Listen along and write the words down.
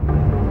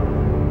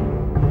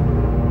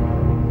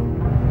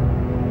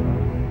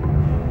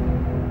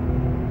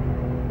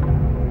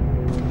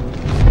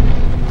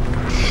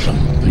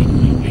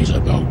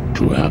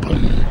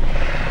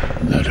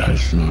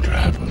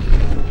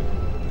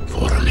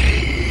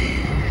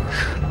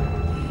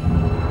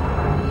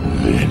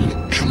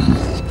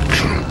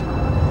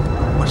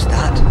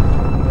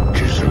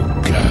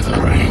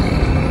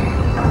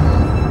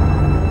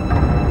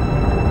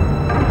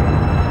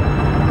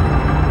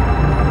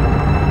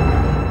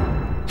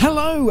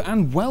Hello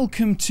and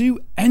welcome to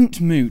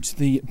Entmoot,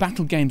 the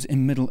Battle Games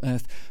in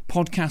Middle-earth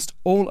podcast,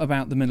 all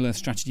about the Middle-earth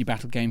strategy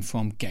battle game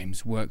from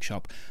Games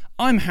Workshop.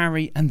 I'm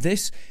Harry and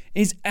this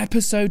is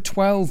episode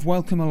 12.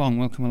 Welcome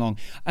along.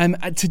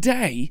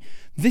 Today,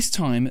 this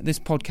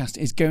podcast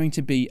is going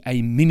to be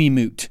a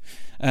mini-moot.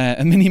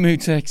 A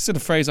mini-moot, a sort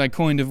of phrase I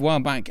coined a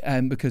while back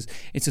because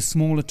it's a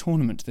smaller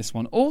tournament, this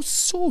one, or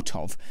sort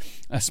of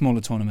a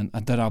smaller tournament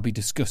that I'll be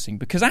discussing,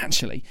 because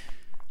actually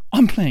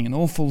I'm playing an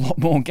awful lot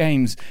more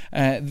games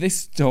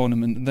this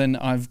tournament than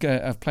I've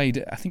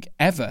played, I think,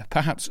 ever.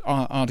 Perhaps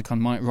Ardacon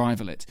might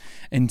rival it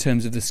in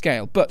terms of the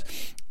scale. But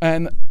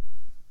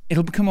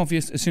it'll become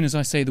obvious as soon as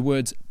I say the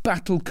words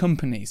battle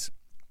companies.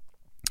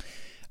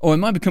 Or it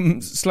might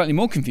become slightly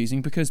more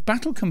confusing because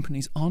battle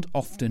companies aren't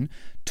often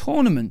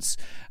tournaments.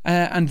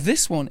 And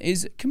this one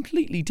is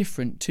completely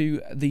different to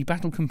the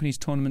battle companies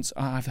tournaments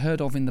I've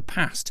heard of in the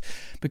past,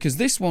 because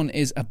this one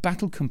is a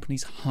battle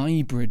companies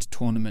hybrid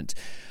tournament.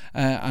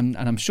 And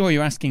I'm sure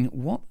you're asking,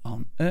 what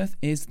on earth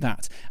is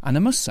that? And I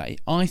must say,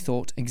 I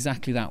thought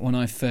exactly that when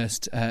I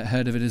first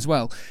heard of it as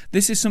well.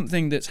 This is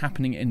something that's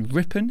happening in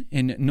Ripon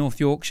in North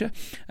Yorkshire,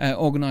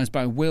 organised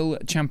by Will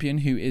Champion,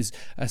 who is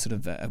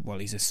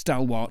he's a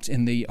stalwart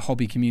in the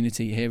hobby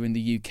community here in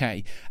the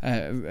UK,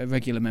 a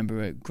regular member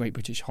at Great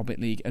British Hobbit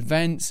League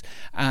events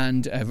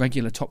and a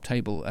regular top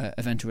table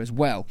eventer as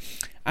well.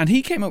 And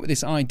he came up with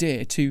this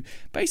idea to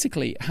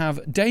basically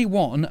have day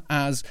one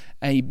as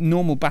a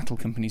normal battle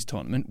companies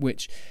tournament,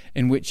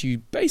 in which you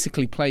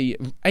basically play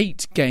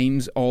 8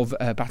 games of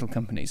battle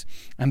companies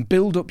and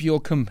build up your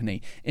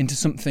company into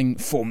something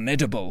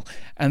formidable.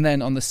 And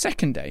then on the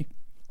second day,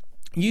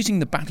 using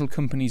the battle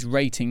companies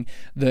rating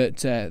that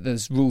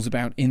there's rules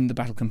about in the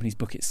battle companies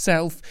book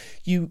itself,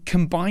 you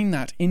combine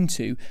that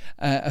into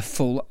a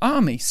full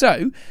army.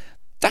 So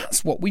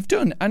that's what we've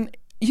done. And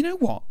you know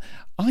what?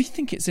 I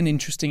think it's an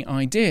interesting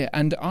idea,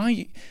 and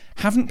I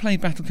haven't played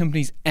battle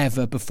companies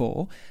ever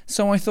before,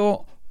 so I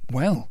thought,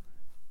 well,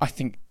 I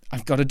think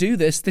I've got to do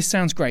this. This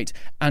sounds great.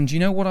 And you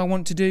know what I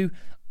want to do?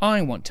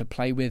 I want to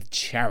play with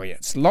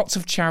chariots. Lots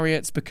of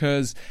chariots,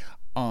 because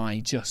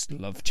I just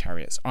love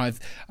chariots.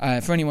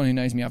 For anyone who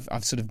knows me,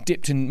 I've sort of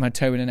dipped in my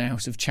toe in and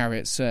out of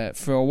chariots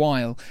for a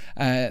while,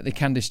 the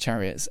Candish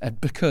chariots,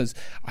 because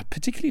I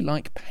particularly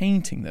like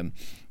painting them.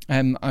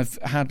 I've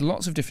had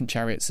lots of different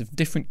chariots of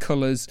different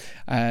colours,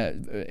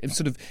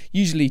 sort of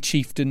usually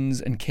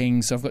chieftains and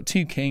kings. So I've got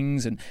 2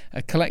 kings and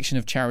a collection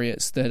of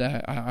chariots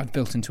that I've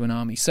built into an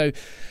army. So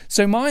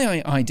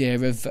my idea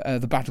of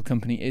the battle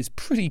company is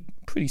pretty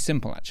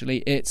simple, actually.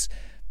 It's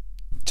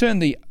turn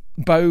the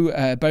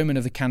bowmen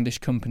of the Candish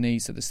company,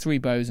 so there's 3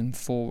 bows and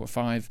 4 or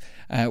 5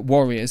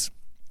 warriors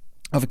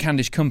of a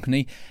Candish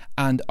company,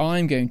 and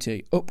I'm going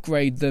to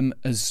upgrade them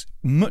as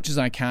much as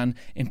I can.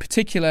 In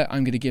particular,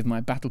 I'm going to give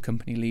my battle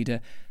company leader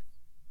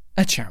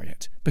a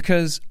chariot,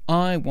 because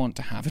I want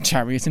to have a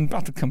chariot in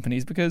battle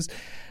companies, because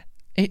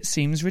it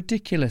seems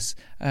ridiculous.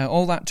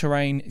 All that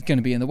terrain is going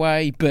to be in the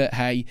way, but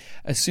hey,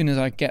 as soon as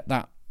I get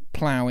that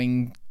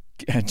ploughing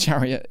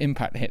chariot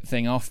impact hit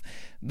thing off,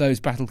 those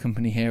battle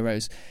company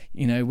heroes,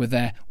 with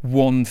their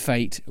 1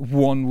 fate,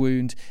 1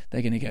 wound,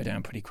 they're going to go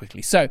down pretty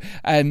quickly. So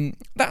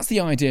that's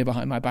the idea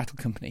behind my battle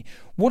company.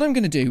 What I'm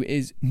going to do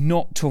is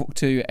not talk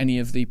to any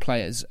of the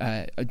players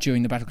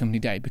during the battle company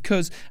day,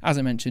 because, as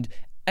I mentioned,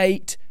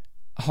 8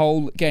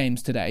 whole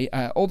games today,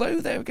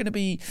 although they're going to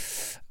be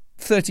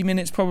 30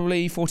 minutes,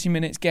 probably 40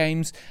 minutes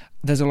games.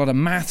 There's a lot of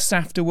maths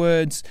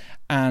afterwards,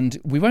 and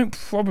we won't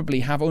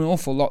probably have an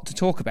awful lot to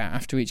talk about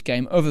after each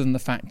game, other than the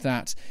fact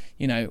that,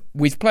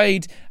 we've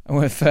played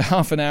for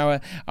half an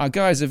hour, our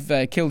guys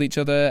have killed each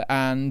other,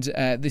 and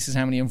this is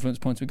how many influence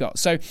points we got.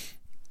 So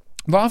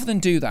rather than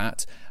do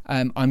that,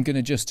 I'm going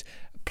to just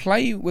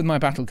play with my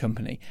battle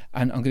company,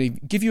 and I'm going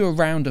to give you a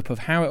roundup of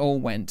how it all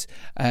went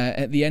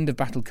at the end of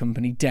battle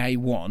company day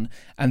 1,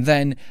 and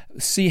then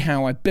see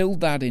how I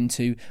build that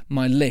into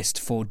my list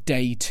for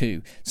day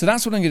 2. So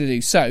that's what I'm going to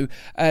do. So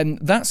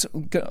that's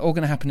all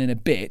going to happen in a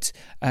bit.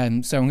 So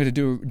I'm going to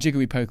do a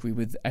jiggery-pokery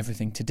with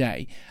everything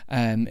today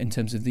in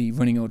terms of the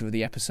running order of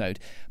the episode.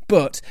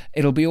 But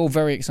it'll be all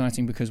very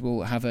exciting, because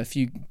we'll have a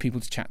few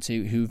people to chat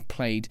to who've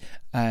played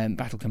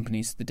battle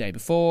companies the day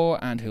before,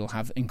 and who'll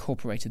have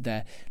incorporated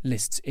their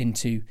lists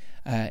into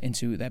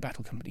their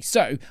battle company.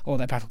 Or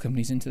their battle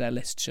companies into their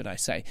list, should I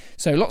say.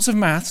 So lots of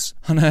maths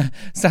on a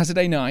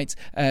Saturday night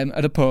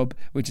at a pub,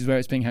 which is where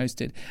it's being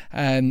hosted,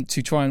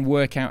 to try and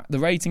work out the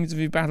ratings of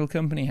your battle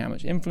company, how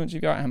much influence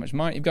you've got, how much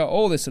might you've got,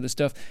 all this sort of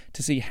stuff,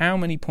 to see how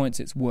many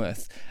points it's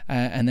worth,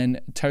 and then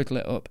total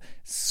it up,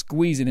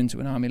 squeeze it into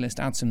an army list,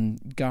 add some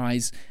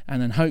guys,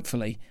 and then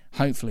hopefully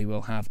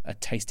we'll have a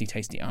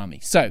tasty army.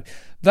 So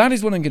that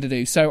is what I'm going to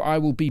do. So I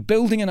will be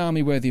building an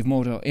army worthy of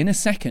Mordor in a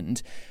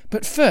second,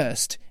 but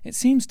first it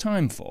seems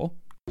time for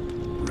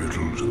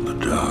Riddles in the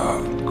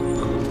Dark.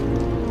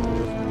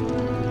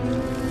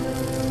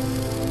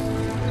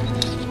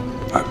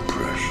 My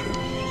precious.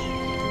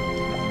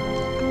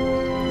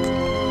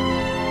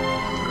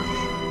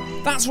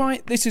 That's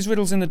right, this is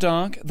Riddles in the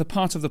Dark, the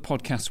part of the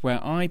podcast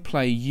where I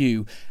play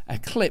you a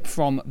clip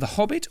from The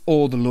Hobbit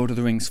or the Lord of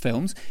the Rings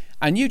films,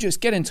 and you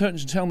just get in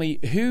touch and tell me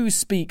who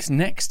speaks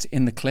next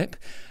in the clip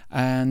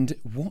and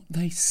what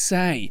they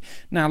say.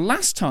 Now,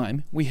 last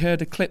time we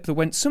heard a clip that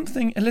went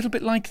something a little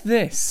bit like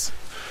this.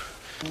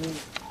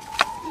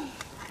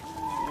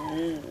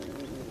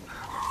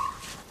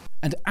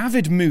 And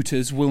avid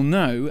mooters will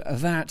know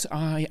that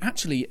I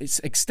actually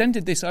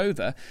extended this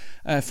over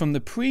from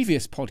the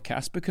previous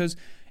podcast because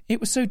it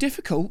was so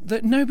difficult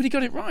that nobody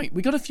got it right.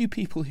 We got a few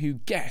people who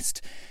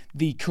guessed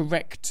the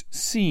correct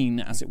scene,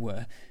 as it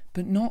were,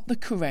 but not the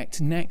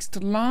correct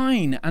next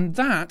line. And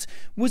that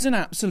was an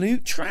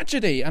absolute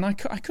tragedy. And I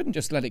couldn't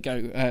just let it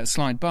go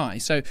slide by.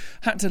 So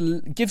had to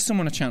give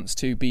someone a chance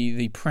to be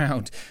the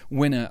proud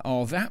winner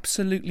of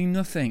absolutely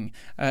nothing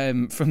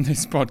from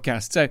this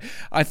podcast. So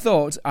I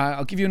thought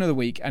I'll give you another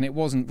week, and it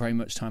wasn't very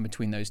much time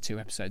between those two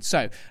episodes. So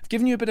I've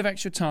given you a bit of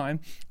extra time.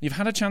 You've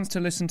had a chance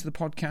to listen to the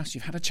podcast.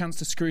 You've had a chance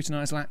to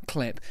scrutinise that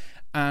clip.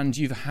 And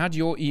you've had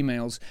your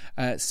emails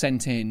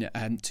sent in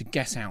to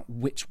guess out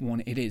which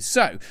one it is.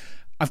 So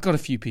I've got a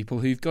few people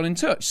who've got in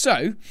touch.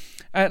 So,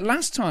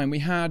 last time we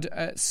had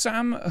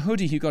Sam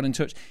Hoodie who got in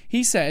touch.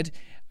 He said,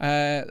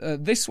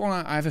 this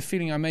one I have a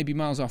feeling I may be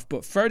miles off,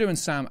 but Frodo and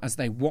Sam as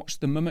they watch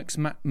the mummoks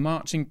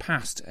marching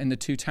past in the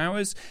Two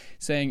Towers,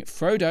 saying,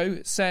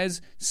 Frodo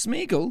says,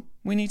 Smeagol,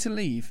 we need to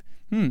leave.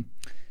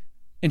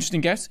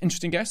 Interesting guess.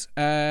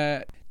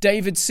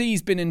 David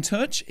C's been in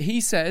touch. He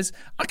says,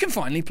 I can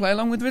finally play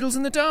along with Riddles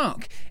in the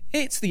Dark.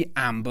 It's the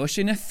ambush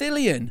in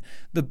Ithilien.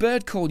 The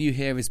bird call you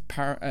hear is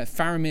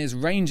Faramir's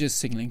rangers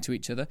signalling to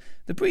each other.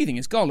 The breathing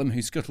is Gollum,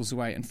 who scuttles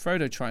away, and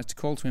Frodo tries to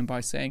call to him by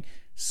saying,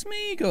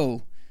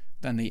 Smeagol.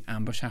 Then the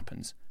ambush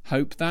happens.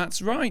 Hope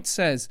that's right,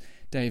 says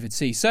David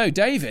C. So,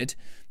 David,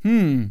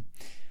 I'll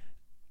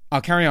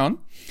carry on.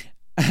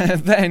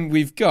 Then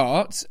we've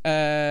got,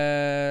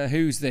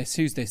 who's this?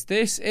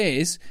 This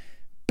is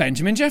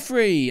Benjamin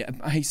Jeffrey.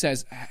 He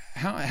says,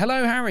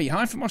 hello, Harry.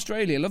 Hi from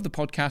Australia. Love the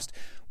podcast.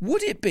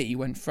 Would it be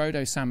when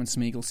Frodo, Sam and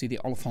Smeagol see the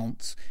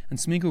Oliphants and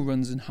Smeagol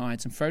runs and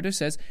hides and Frodo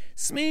says,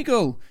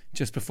 Smeagol,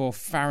 just before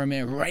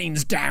Faramir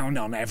rains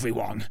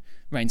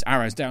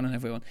arrows down on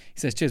everyone. He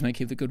says, cheers, mate,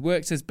 keep the good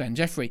work, says Ben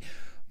Jeffrey.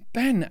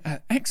 Ben,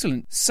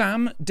 excellent.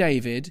 Sam,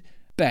 David,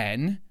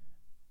 Ben,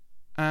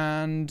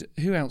 and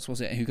who else was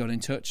it who got in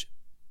touch?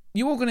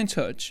 You all got in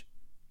touch.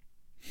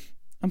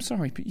 I'm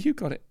sorry, but you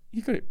got it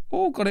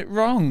all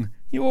wrong.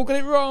 You all got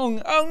it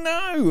wrong. Oh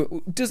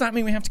no! Does that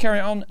mean we have to carry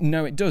it on?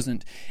 No, it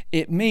doesn't.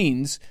 It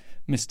means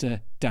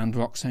Mr. Dan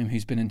Broxham,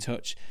 who's been in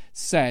touch,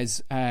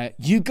 says,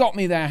 you got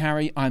me there,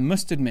 Harry, I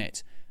must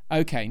admit.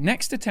 Okay,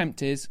 next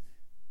attempt is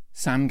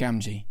Sam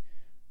Gamgee.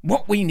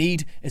 What we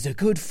need is a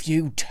good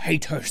few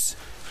taters.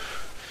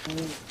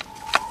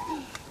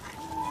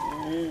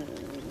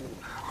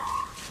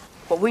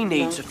 What we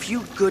need is a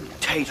few good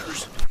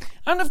taters.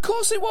 And of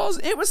course it was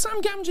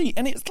Sam Gamgee,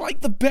 and it's like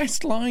the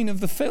best line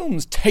of the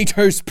films.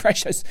 Taters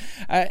precious.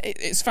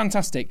 It's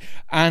fantastic,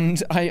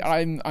 and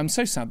I'm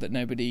so sad that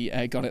nobody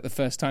got it the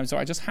first time, so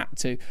I just had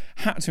to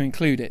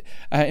include it.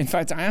 In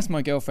fact, I asked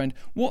my girlfriend,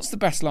 what's the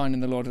best line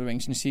in The Lord of the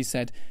Rings, and she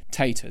said,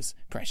 taters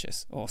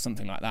precious, or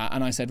something like that,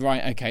 and I said,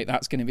 right, okay,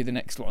 that's going to be the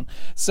next one.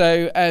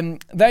 So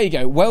there you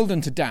go. Well done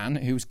to Dan,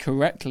 who's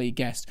correctly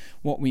guessed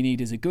what we need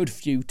is a good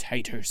few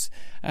taters,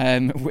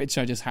 which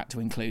I just had to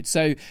include.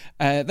 So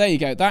there you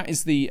go. That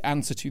is the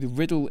answer to the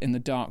riddle in the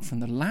dark from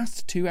the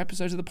last two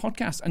episodes of the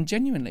podcast, and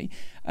genuinely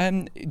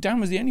Dan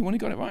was the only one who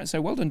got it right, so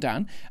well done,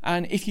 Dan.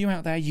 And if you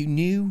out there, you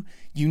knew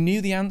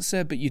the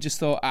answer, but you just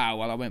thought, I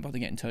won't bother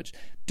getting in touch,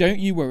 don't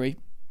you worry.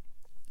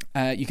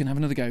 You can have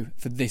another go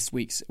for this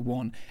week's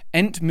one.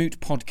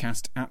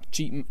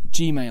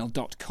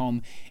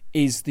 entmootpodcast@gmail.com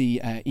is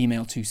the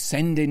email to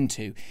send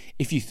into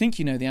if you think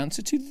you know the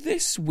answer to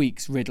this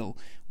week's riddle,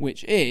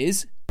 which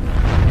is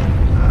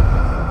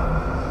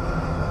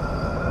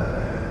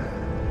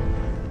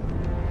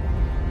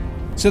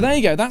So there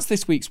you go, that's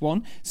this week's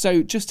one.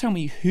 So just tell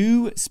me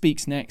who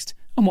speaks next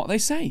and what they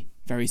say.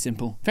 Very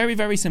simple. Very,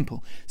 very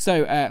simple.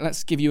 So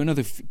let's give you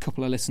another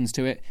couple of listens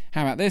to it.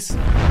 How about this?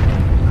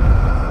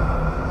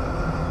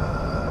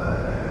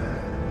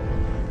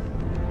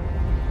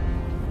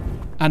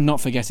 And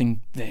not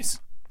forgetting this.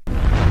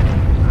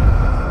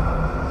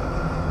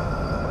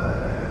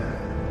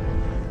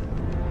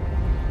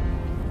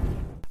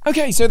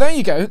 Okay, so there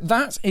you go.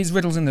 That is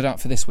Riddles in the Dark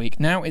for this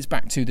week. Now it's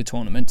back to the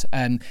tournament,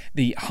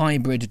 the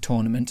hybrid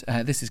tournament.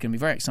 This is going to be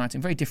very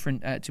exciting, very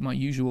different to my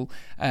usual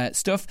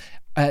stuff.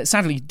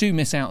 Sadly, do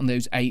miss out on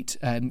those 8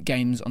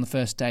 games on the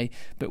first day,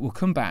 but we'll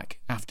come back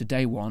after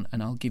day 1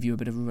 and I'll give you a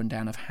bit of a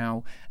rundown of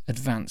how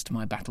advanced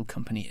my battle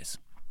company is.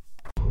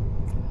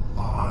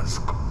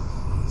 Ask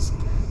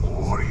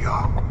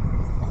Warrior,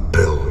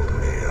 build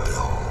me an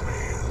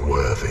army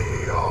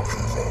worthy of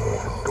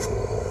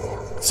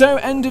Mordor. So,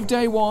 end of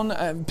day one,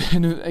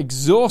 been an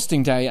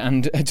exhausting day,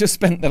 and just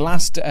spent the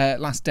last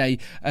day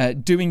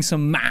doing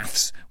some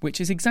maths, which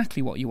is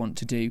exactly what you want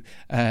to do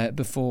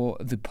before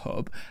the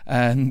pub.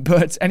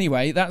 But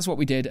anyway, that's what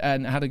we did,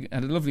 and had a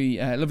lovely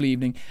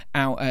evening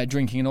out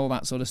drinking and all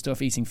that sort of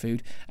stuff, eating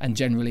food, and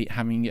generally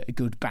having a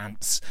good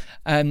bants.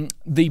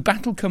 The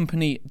Battle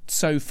Company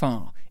so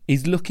far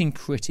is looking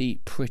pretty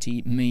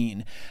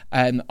mean.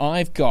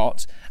 I've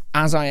got,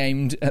 as I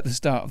aimed at the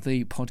start of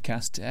the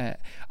podcast,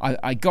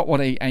 I got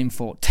what I aimed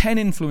for. 10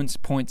 influence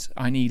points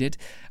I needed,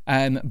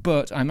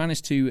 but I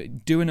managed to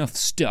do enough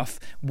stuff,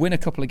 win a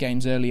couple of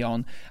games early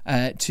on,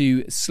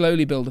 to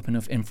slowly build up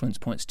enough influence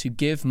points to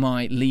give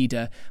my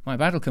leader, my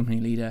Battle Company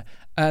leader,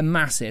 a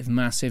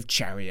massive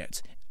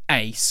chariot.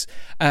 Ace.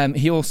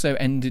 He also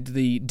ended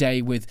the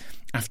day with,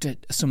 after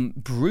some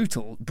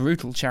brutal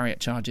chariot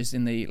charges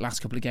in the last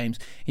couple of games,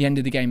 he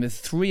ended the game with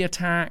 3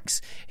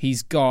 attacks.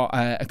 He's got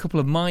a couple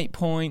of might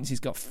points. He's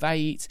got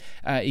fate.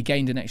 He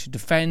gained an extra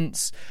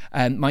defense.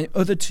 My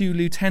other 2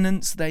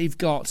 lieutenants, they've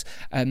got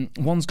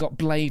one's got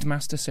Blade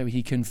Master, so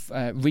he can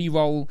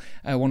re-roll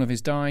one of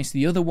his dice.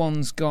 The other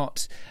one's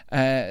got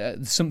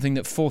something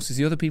that forces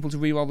the other people to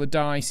re-roll the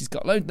dice.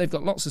 They've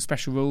got lots of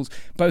special rules.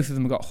 Both of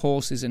them have got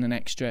horses and an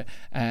extra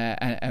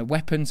a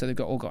weapon, so they've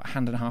all got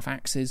hand and a half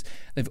axes.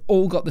 They've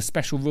all got the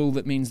special rule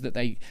that means that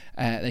they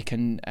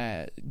can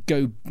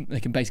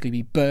basically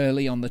be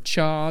burly on the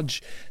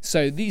charge.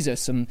 So these are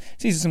some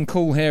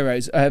cool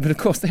heroes, but of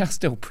course they are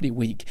still pretty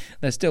weak.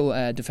 They're still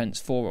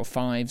defense 4 or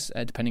 5s,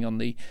 depending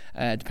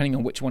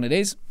on which one it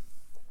is.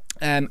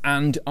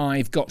 And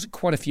I've got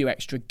quite a few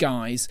extra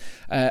guys.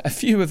 A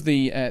few of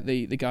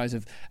the guys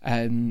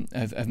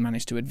have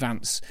managed to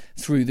advance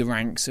through the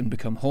ranks and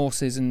become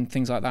horses and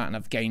things like that, and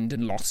I've gained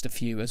and lost a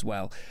few as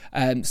well.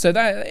 So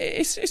that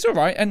it's all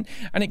right, and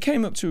it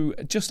came up to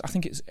just, I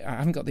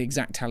haven't got the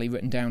exact tally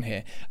written down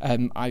here.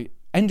 I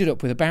ended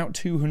up with about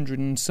 200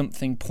 and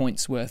something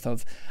points worth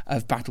of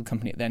Battle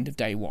Company at the end of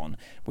day one,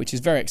 which is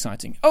very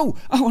exciting. Oh,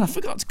 and I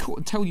forgot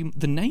to tell you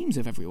the names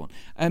of everyone.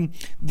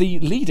 The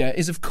leader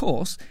is, of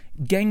course,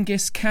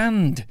 Genghis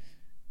Khan.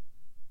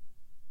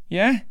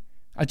 Yeah?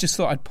 I just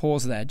thought I'd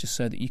pause there just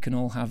so that you can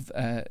all have,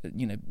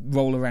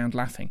 roll around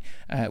laughing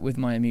with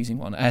my amusing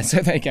one. So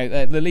there you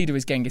go. The leader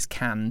is Genghis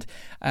Khan,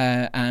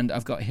 and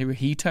I've got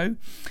Hirohito.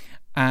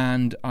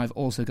 And I've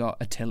also got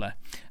Attila,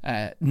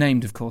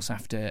 named, of course,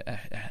 after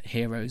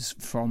heroes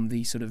from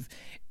the sort of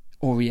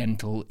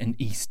Oriental and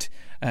East.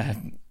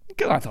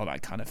 Because I thought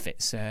that kind of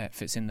fits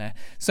in there.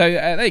 So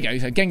there you go.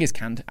 So Genghis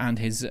Khan and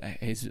his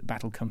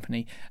Battle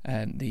Company,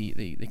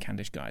 the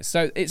Khandish guys.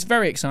 So it's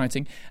very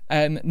exciting.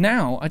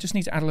 Now I just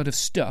need to add a lot of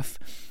stuff.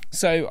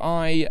 So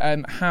I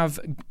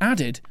have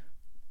added,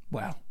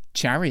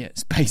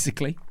 chariots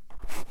basically.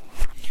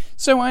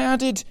 So I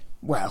added,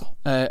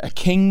 a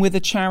king with a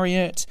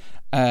chariot.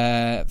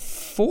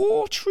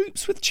 4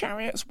 troops with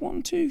chariots.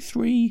 1, 2,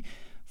 3,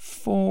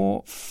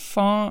 4,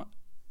 5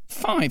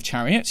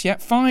 chariots. Yeah,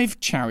 5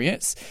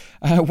 chariots.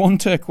 1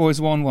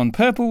 turquoise one, 1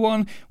 purple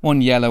one,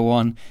 1 yellow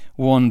one,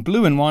 1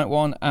 blue and white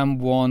one,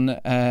 and 1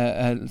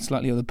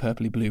 slightly other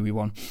purpley bluey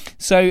one.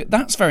 So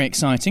that's very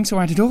exciting. So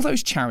I added all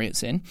those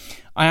chariots in.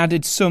 I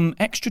added some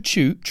extra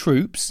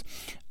troops.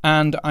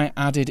 And I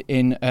added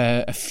in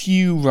a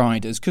few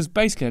riders, because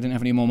basically I didn't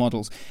have any more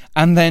models.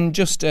 And then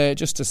just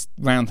to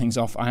round things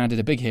off, I added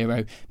a big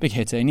hero, big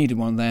hitter. I needed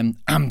one of them,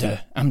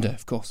 Amda,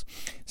 of course.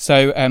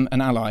 So an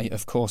ally,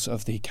 of course,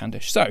 of the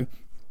Khandish. So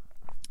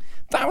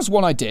that was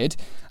what I did.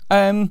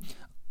 I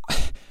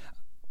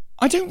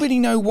don't really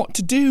know what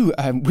to do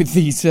with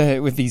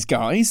these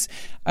guys.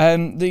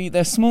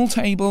 They're small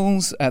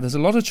tables. There's a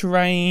lot of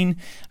terrain,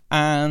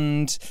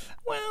 and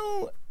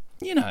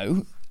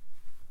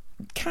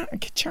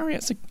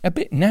chariots are a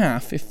bit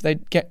naff if they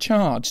get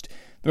charged.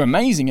 They're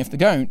amazing if they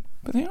don't,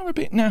 but they are a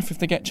bit naff if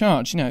they get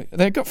charged.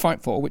 They've got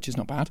Fight 4, which is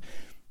not bad.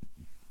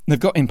 They've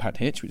got Impact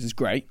Hitch, which is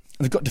great.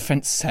 They've got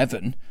Defense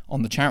 7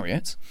 on the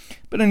chariots,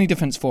 but only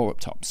Defense 4 up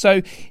top.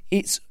 So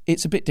it's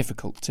a bit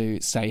difficult to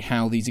say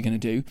how these are going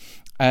to do,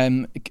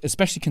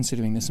 especially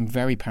considering there's some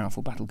very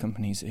powerful battle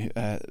companies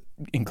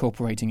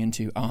incorporating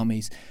into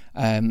armies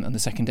on the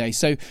second day.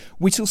 So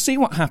we shall see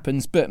what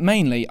happens, but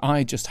mainly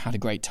I just had a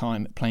great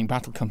time playing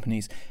battle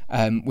companies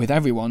with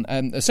everyone.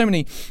 There's so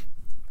many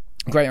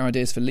great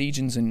ideas for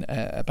legions and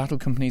battle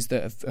companies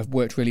that have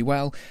worked really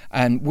well,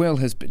 and Will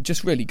has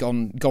just really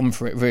gone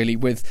for it really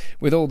with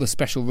all the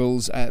special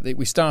rules.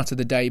 We started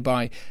the day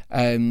by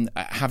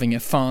having a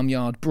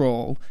farmyard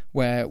brawl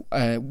where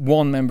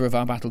one member of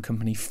our battle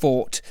company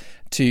fought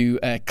to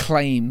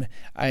claim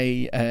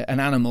an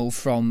animal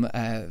from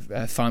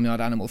a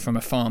farmyard animal from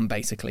a farm,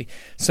 basically.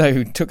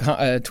 So took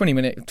a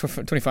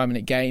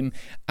 25-minute game,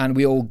 and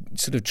we all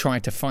sort of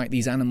tried to fight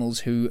these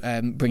animals who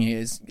bring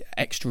us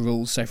extra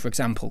rules. So, for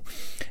example,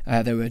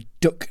 there were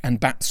duck and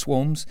bat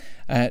swarms.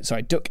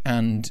 Duck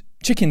and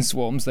chicken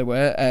swarms there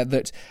were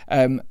that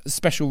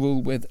special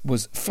rule with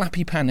was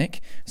flappy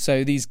panic.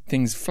 So these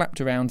things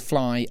flapped around,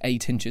 fly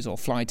 8 inches or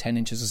fly 10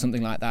 inches or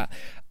something like that,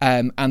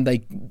 and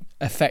they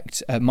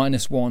affect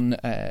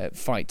 -1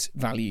 fight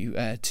value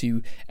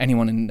to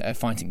anyone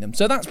fighting them.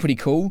 So that's pretty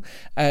cool.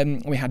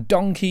 We had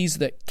donkeys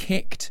that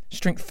kicked,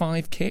 strength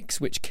 5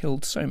 kicks, which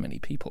killed so many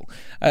people.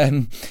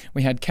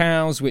 We had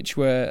cows, which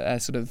were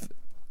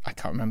I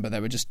can't remember,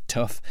 they were just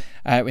tough.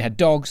 We had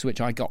dogs,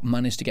 which I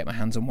managed to get my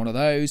hands on one of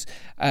those,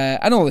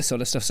 and all this sort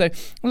of stuff. So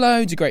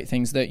loads of great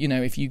things that,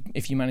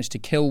 if you manage to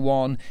kill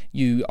one,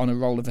 you, on a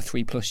roll of a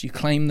 3+, you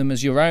claim them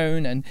as your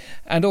own,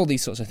 and all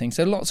these sorts of things.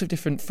 So lots of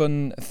different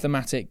fun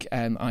thematic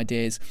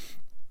ideas.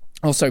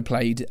 Also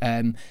played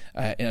in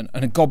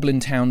a Goblin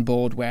Town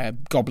board where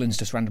goblins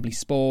just randomly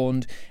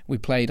spawned. We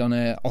played on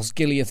a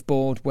Osgiliath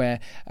board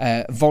where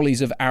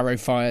volleys of arrow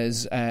fire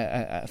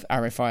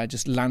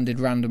just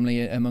landed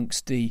randomly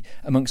amongst the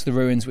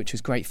ruins, which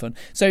was great fun.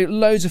 So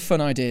loads of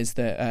fun ideas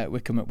that we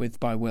come up with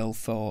by Will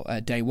for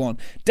day 1.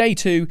 Day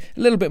 2, a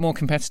little bit more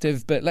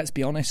competitive, but let's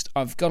be honest,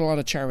 I've got a lot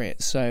of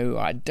chariots, so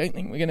I don't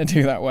think we're going to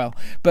do that well.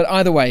 But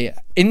either way,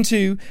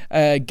 into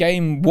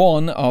game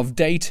 1 of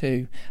day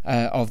 2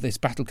 of this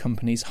Battle Company's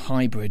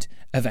hybrid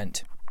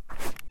event.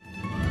 Here,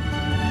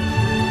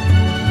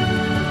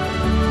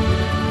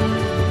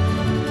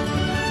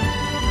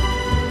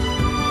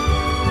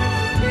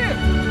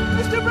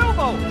 Mr.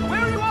 Bilbo,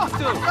 where are you off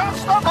to? I can't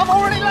stop, I'm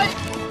already late.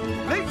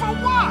 Late for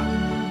what?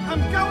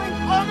 I'm going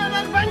on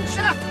an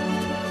adventure.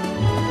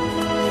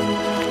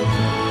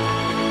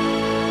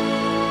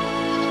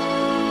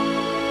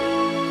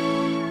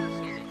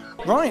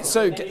 Right,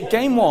 so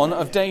game 1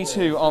 of day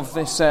 2 of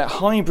this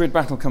hybrid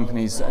Battle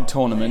Companies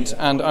tournament,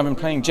 and I've been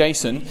playing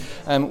Jason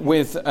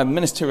with a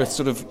Minas Tirith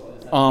sort of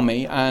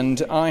army,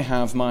 and I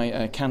have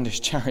my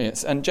Candish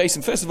chariots. And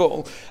Jason, first of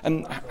all,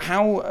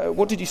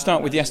 what did you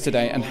start with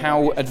yesterday, and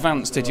how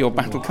advanced did your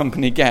Battle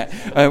Company get?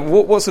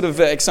 What sort of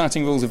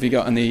exciting rules have you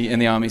got in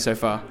the army so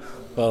far?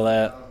 Well,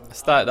 I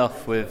started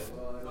off with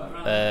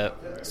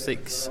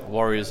 6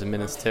 warriors of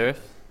Minas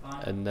Tirith,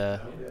 and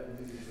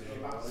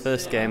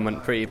first game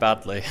went pretty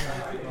badly,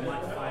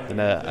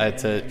 and I had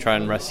to try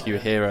and rescue a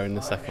hero in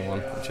the second one,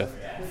 which I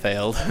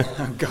failed.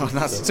 Oh God,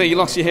 so you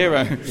lost your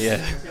hero.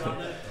 Yeah.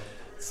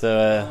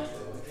 So,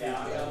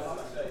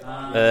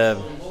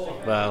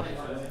 well,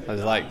 I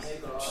was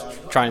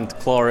trying to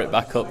claw it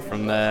back up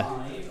from there.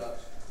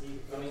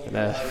 And,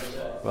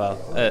 well,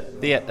 at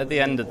the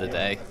end of the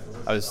day,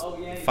 I was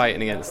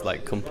fighting against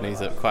companies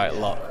that were quite a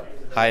lot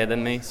higher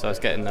than me, so I was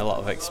getting a lot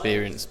of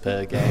experience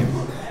per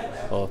game.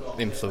 Or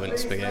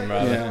influence per game,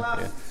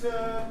 rather.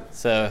 Yeah.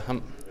 So I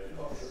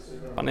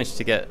managed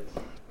to get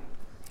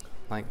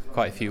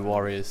quite a few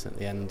warriors at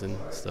the end and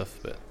stuff.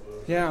 But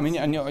yeah, I mean,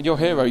 and your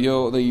hero,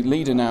 you're the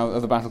leader now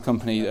of the Battle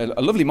Company. A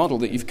lovely model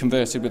that you've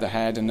converted with a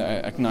head and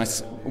a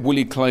nice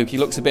woolly cloak. He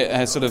looks a bit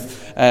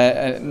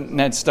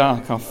Ned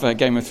Stark off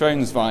Game of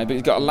Thrones vibe. But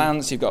he's got a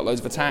lance, you've got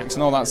loads of attacks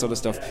and all that sort of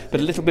stuff. But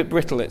a little bit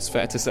brittle, it's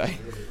fair to say.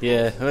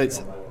 Yeah, well,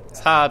 it's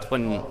hard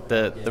when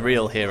the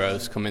real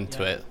heroes come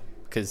into it,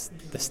 because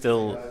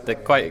they're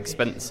quite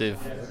expensive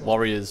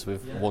warriors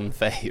with one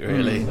fate,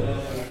 really.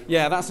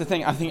 Yeah, that's the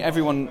thing. I think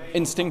everyone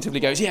instinctively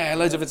goes, yeah,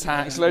 loads of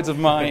attacks, loads of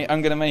might,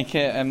 I'm going to make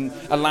it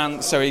a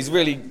lance, so he's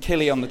really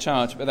killy on the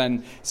charge, but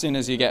then as soon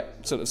as you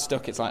get sort of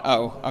stuck, it's like,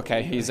 oh,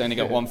 okay, he's only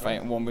got one fate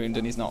and one wound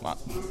and he's not that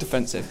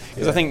defensive.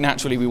 Because I think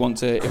naturally we want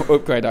to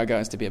upgrade our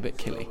guys to be a bit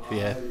killy.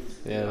 Yeah,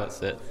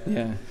 that's it.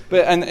 Yeah,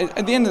 but and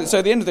at the end of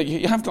the day,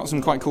 you have got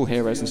some quite cool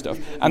heroes and stuff.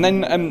 And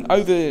then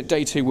over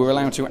day 2, we're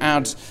allowed to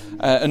add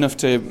enough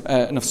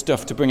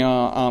stuff to bring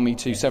our army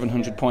to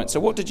 700 points. So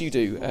what did you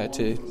do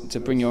to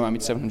bring your army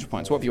to 700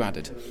 points? What have you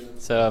added?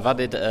 So I've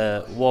added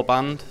a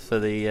warband for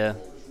the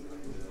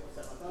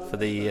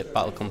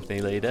Battle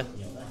Company leader,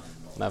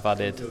 and I've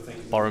added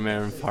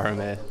Boromir and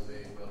Faramir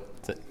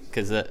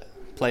because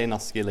playing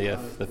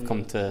Osgiliath, they've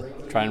come to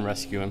try and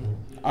rescue him.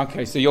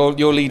 Okay, so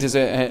your leader's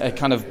a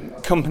kind of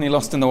company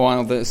lost in the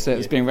wild that's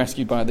being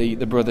rescued by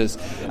the brothers.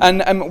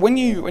 And when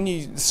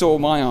you saw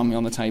my army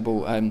on the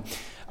table,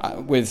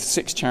 with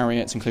 6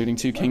 chariots, including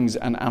 2 kings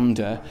and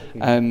Amda,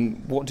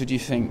 what did you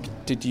think?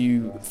 Did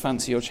you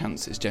fancy your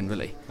chances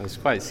generally? I was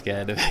quite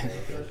scared of it.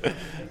 I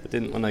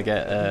didn't want to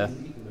get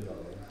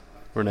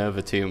run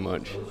over too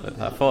much. But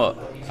I thought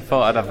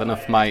I'd have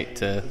enough might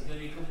to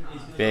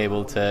be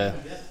able to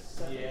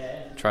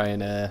try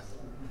and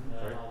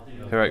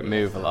heroic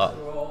move a lot,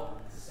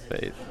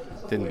 but it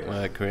didn't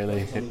work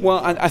really.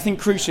 Well, I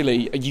think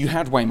crucially you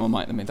had way more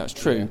might than me, that's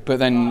true, but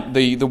then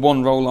the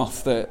one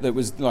roll-off that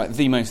was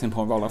the most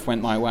important roll-off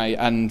went my way,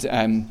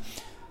 and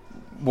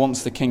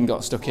once the king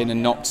got stuck in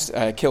and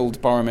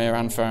killed Boromir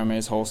and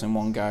Faramir's horse in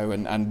one go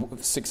and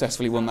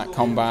successfully won that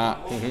combat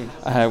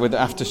with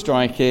after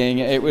striking,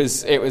 it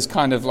was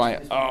kind of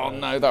like, oh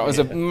no, that was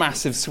a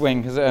massive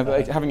swing,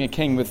 because having a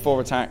king with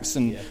 4 attacks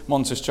and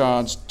monstrous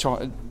charge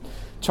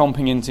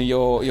chomping into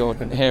your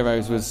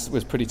heroes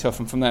was pretty tough,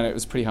 and from there it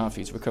was pretty hard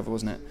for you to recover,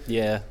 wasn't it?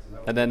 Yeah,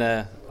 and then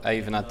I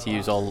even had to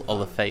use all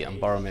the fate on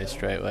Boromir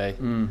straight away.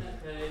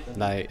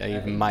 and I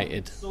even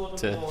mited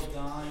to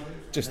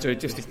just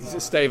to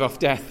stave off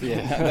death Yeah.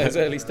 at those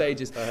early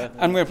stages.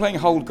 And we were playing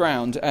Hold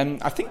Ground,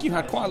 and I think you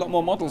had quite a lot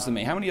more models than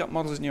me. How many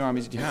models in your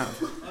armies did you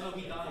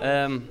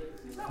have?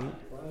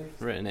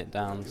 written it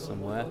down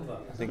somewhere.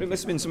 I think It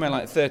must have been somewhere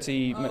like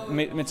 30,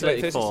 mid to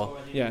late 34. 30s.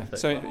 Yeah,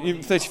 so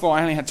 34,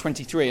 I only had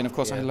 23, and of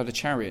course I had a lot of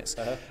chariots.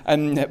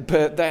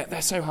 But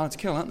they're so hard to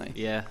kill, aren't they?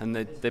 Yeah, and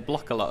they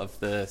block a lot of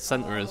the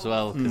centre as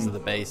well because of the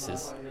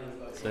bases.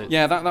 So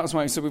Yeah, that was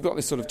why. So we've got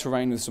this sort of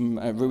terrain with some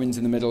ruins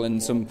in the middle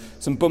and some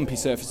bumpy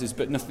surfaces,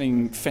 but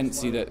nothing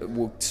fancy that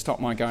will stop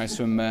my guys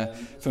from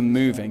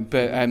moving.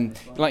 But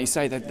like you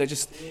say, they're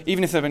just,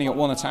 even if they've only got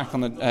one attack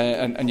on the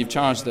and you've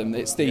charged them,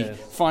 it's the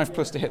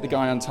 5+ to hit the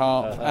guy on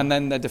top, and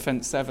then their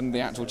defence 7, the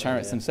actual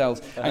chariots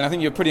themselves. And I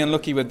think you're pretty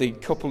unlucky with the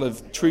couple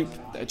of troop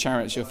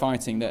chariots you're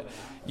fighting that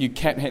you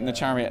kept hitting the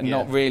chariot and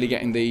not really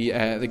getting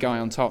the guy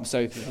on top.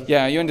 So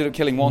yeah, you ended up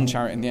killing one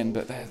chariot in the end,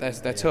 but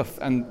they're tough,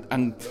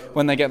 and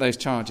when they get those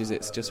charges,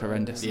 it's just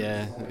horrendous.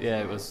 Yeah,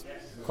 it was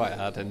quite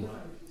hard, and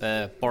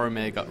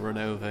Boromir got run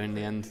over in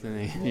the end,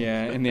 didn't he?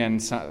 Yeah, in the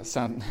end, sad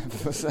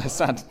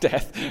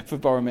death for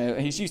Boromir.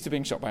 He's used to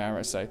being shot by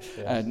arrows, so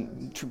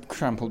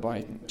trampled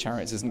by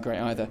chariots isn't great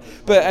either.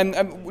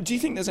 But do you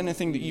think there's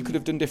anything that you could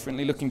have done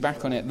differently looking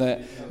back on it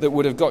that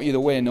would have got you the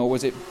win, or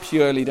was it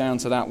purely down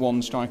to that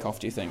one strike off,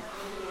 do you think?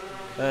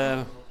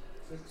 I'm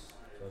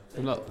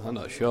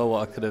not sure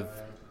what I could have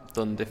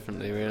done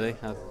differently, really.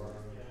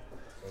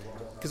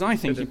 Because I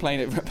think you played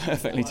it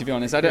perfectly, to be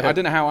honest. I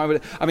don't know how I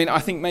would. I mean, I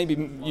think maybe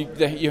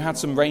you had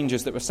some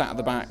rangers that were sat at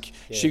the back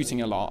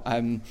shooting a lot.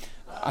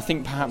 I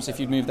think perhaps if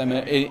you'd moved them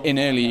in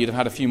early, you'd have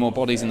had a few more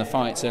bodies in the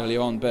fights early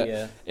on. But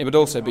it would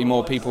also be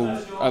more people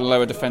at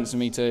lower defence for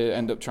me to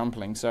end up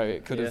trampling. So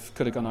it could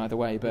have gone either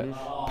way. But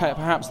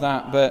perhaps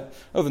that. But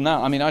other than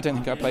that, I mean, I don't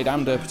think I played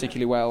Amdur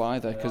particularly well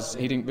either, because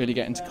he didn't really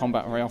get into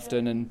combat very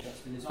often, and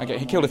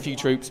he killed a few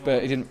troops,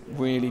 but he didn't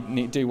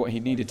really do what he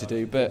needed to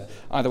do. But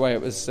either way,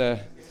 it was.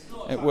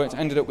 It worked.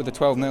 Ended up with a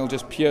 12-0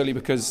 just purely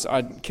because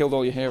I'd killed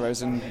all your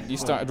heroes and you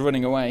started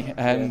running away.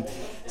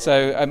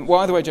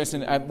 Either way,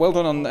 Jason, well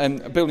done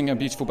on building a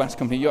beautiful battle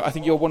company. I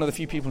think you're one of the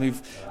few people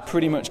who've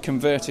pretty much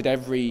converted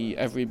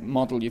every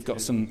model. You've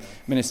got some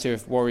Ministry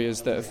of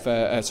Warriors that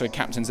have,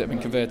 captains that have been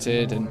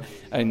converted, and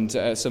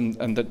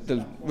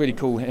the really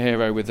cool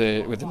hero with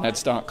the Ned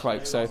Stark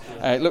cloak. So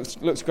it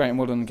looks great, and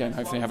well done again.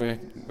 Hopefully, have a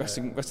rest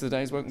of the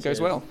day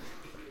goes well.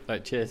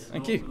 Right, cheers.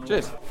 Thank you.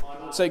 Cheers.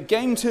 So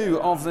game 2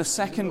 of the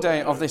second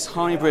day of this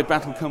hybrid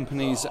Battle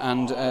Companies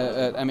and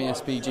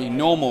MESBG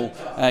normal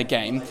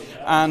game,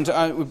 and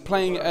we're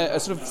playing a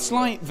sort of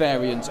slight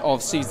variant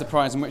of Seize the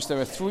Prize, in which there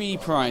are 3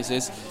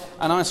 prizes,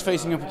 and I was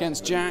facing up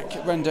against Jack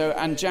Rendo,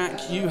 and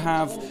Jack, you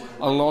have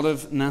a lot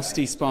of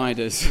nasty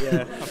spiders.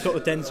 Yeah, I've got the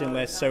Denizen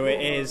list, so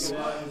it's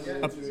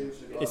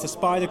a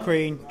Spider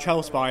Queen,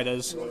 12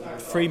 spiders,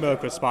 3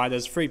 Mirkwood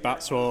spiders, 3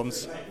 Bat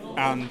Swarms,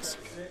 and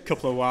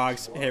couple of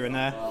wags here and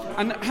there.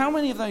 And how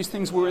many of those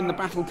things were in the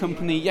battle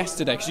company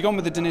yesterday? Because you've gone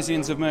with the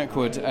Denizians of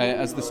Mirkwood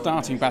as the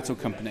starting battle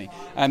company.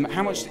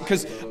 How much?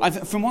 Because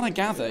from what I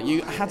gather,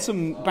 you had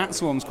some bat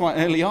swarms quite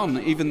early on,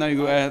 even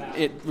though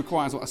it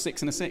requires a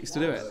 6 and a 6 to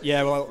do it.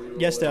 Yeah, well,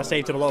 yesterday I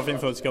saved up a lot of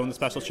info to go in the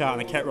special chat,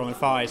 and I kept rolling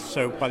 5.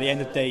 So by the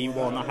end of day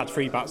 1, I had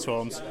 3 bat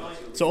swarms.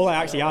 So all I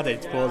actually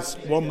added was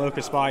 1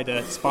 Mirkwood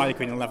spider, Spider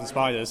Queen, and 11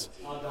 spiders.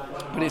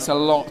 But it's a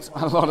lot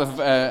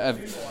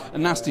of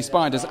nasty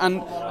spiders,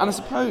 and I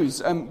suppose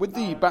with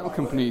the battle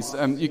companies,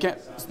 you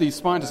get these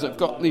spiders that have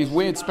got these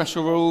weird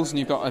special rules, and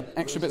you've got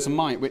extra bits of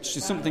might, which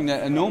is something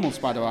that a normal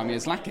spider army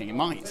is lacking in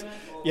might.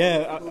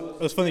 Yeah, it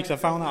was funny because I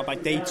found out by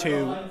day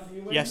 2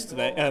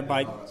 yesterday,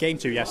 by game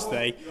 2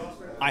 yesterday,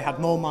 I had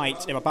more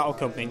might in my battle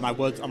company than I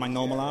would on my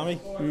normal army.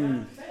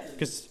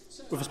 Because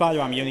with a spider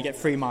army, you only get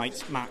 3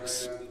 might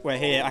max. Where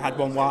here I had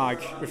 1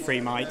 wag with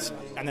 3 might,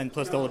 and then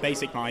plus all the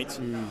basic might,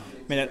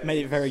 made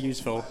it very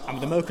useful. And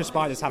with the Mirkwood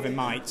spiders having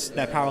might,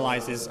 their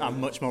paralyzers are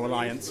much more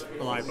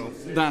reliable.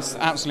 That's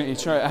absolutely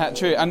true.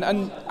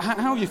 And how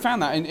have you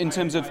found that in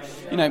terms of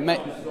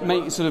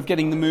sort of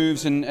getting the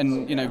moves and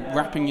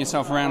wrapping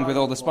yourself around with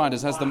all the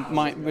spiders? Has the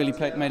might really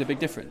made a big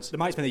difference? The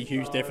might's made a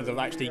huge difference of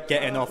actually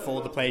getting off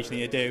all the plays you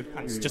need to do,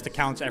 and it's just to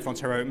counter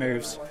everyone's heroic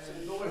moves.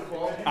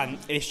 And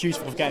it's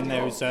useful for getting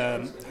those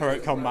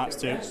heroic combats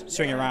to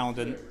swing around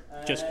and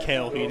just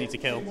kill who you need to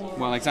kill.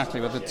 Well,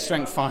 exactly. With the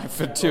strength 5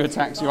 for 2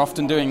 attacks, you're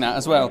often doing that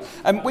as well.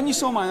 When you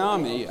saw my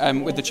army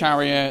with the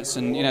chariots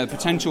and the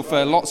potential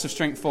for lots of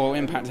strength 4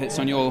 impact hits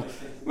on your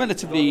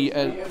relatively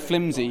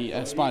flimsy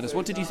spiders,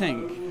 what did you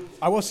think?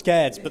 I was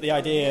scared, but the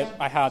idea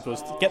I had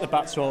was to get the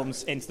bat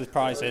swarms into the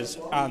prizes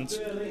and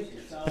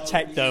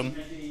protect them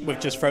with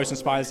just frozen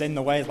spiders in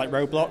the way, like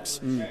roadblocks.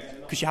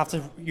 Because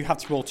you have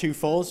to roll 2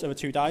 4s over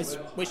 2 dice,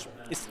 which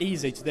is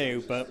easy to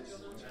do, but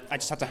I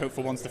just had to hope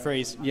for ones to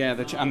freeze. Yeah,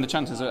 and the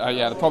chances are,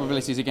 the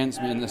probability is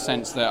against me in the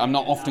sense that I'm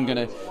not often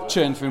going to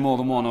churn through more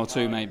than one or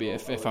two, maybe,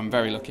 if I'm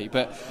very lucky.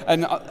 But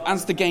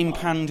as the game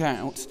panned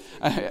out,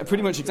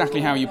 pretty much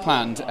exactly how you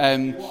planned,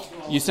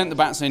 you sent the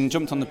bats in,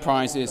 jumped on the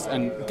prizes,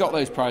 and got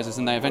those prizes,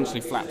 and they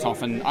eventually flapped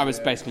off, and I was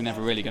basically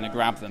never really going to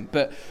grab them.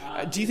 But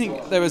do you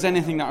think there was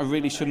anything that I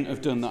really shouldn't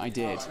have done that I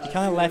did? You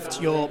kind of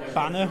left your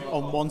banner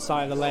on one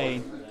side of the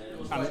lane,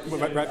 and the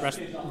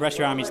rest of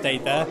your army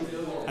stayed there.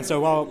 And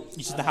so,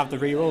 you should have the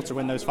reroll to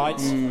win those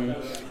fights.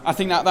 I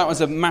think that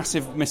was a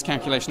massive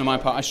miscalculation on my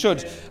part.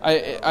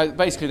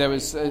 Basically, there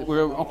was we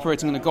were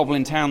operating on a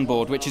Goblin Town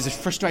board, which is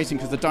frustrating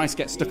because the dice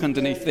get stuck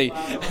underneath the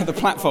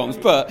platforms.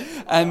 But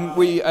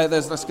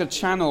there's like a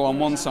channel on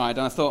one side,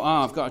 and I thought,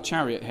 I've got a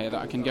chariot here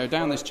that I can go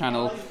down this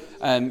channel,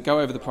 go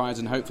over the prize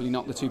and hopefully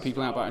knock the two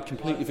people out. But I'd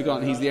completely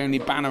forgotten he's the only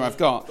banner I've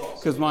got,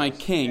 because my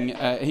king,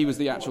 he was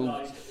the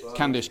actual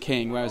Candish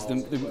king, whereas the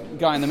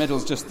guy in the middle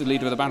is just the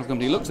leader of the battle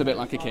company. He looks a bit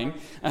like a king,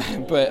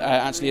 but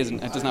actually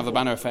isn't. It doesn't have the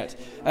banner effect.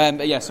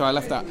 So I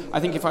left that. I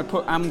think if I'd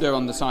put Amdur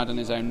on the side on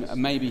his own,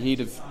 maybe he'd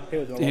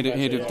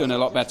have done a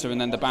lot better, and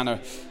then the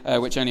banner,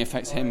 which only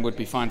affects him, would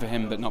be fine for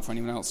him but not for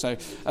anyone else. So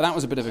that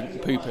was a bit of a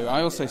poo-poo.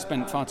 I also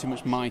spent far too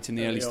much might in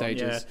the early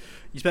stages. Yeah.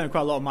 You spent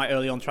quite a lot of might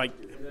early on to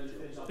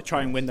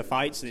try and win the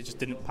fights, and it just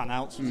didn't pan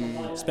out.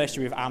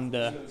 Especially with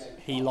Amdur,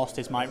 he lost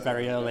his might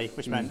very early,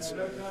 which meant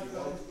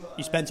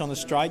you spent on the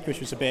strike,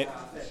 which was a bit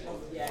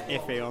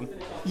iffy on.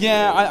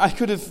 Yeah, I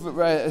could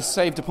have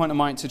saved a point of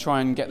might to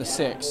try and get the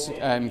 6,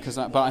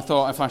 but I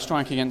thought if I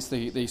strike against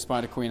the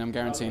Spider Queen, I'm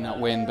guaranteeing that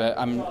win. But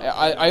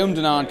I ummed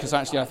and ahed because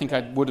actually I think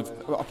a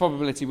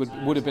probability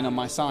would have been on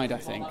my side, I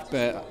think,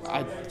 but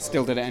I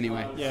still did it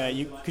anyway. Yeah,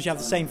 because you have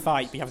the same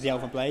fight, but you have the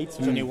Elven Blade, so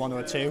it's only a 1 or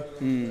a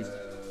 2.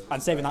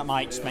 And saving that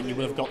might just meant you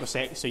would have got the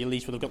 6, so you at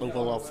least would have got the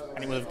Wolof,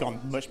 and it would have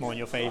gone much more in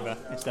your favour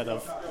instead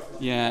of...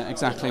 Yeah,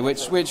 exactly,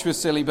 which was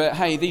silly, but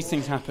hey, these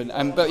things happen.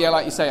 But yeah,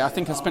 like you say, I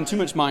think I spent too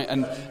much might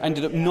and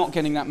ended up not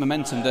getting that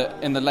momentum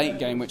that in the late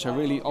game, which I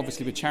really,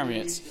 obviously with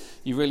chariots,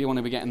 you really want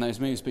to be getting those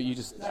moves, but you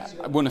just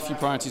won a few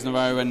priorities in a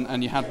row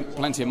and you had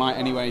plenty of might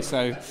anyway,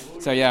 so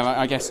yeah,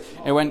 I guess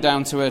it went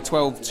down to a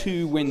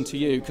 12-2 win to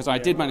you, because I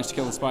did manage to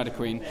kill the Spider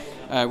Queen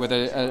with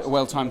a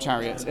well-timed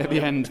chariot at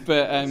the end,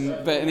 but in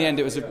the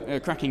end it was a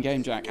cracking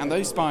game, Jack. And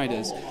those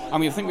spiders,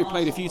 I think we've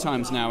played a few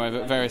times now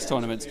over various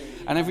tournaments,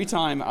 and every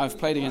time I've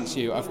played against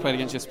you, I've played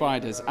against your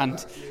spiders,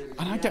 and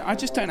I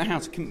just don't know how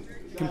to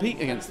compete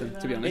against them,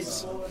 to be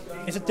honest.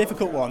 It's a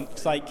difficult one.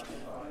 It's like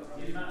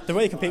the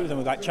way you compete with them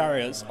with like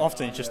chariots,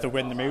 often it's just to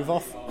win the move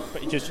off,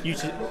 but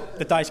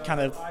the dice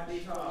kind of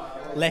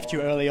left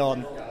you early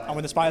on, and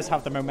when the spiders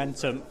have the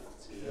momentum,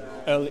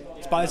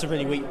 spiders are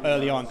really weak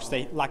early on because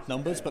they lack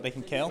numbers, but they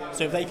can kill.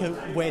 So if they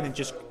can win and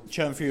just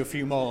churn through a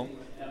few more,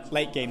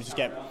 late games just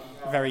get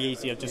very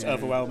easy or just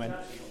overwhelming.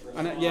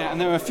 And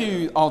there were a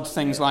few odd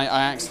things, like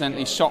I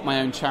accidentally shot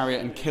my own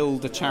chariot and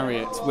killed the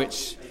chariot,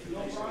 which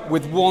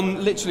with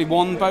literally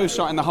one bow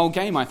shot in the whole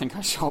game I think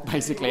I shot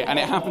basically, and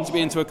it happened to be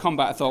into a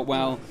combat. I thought,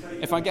 well,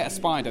 if I get a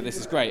spider, this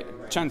is great.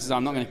 Chances are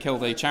I'm not going to kill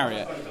the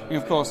chariot. And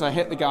of course I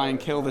hit the guy and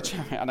killed the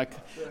chariot, and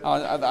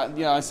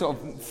I sort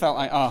of felt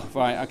like, oh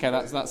right, okay,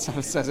 that sort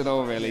of says it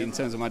all really in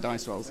terms of my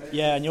dice rolls.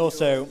 Yeah, and you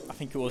also, I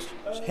think it was,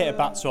 hit a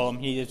bat swarm.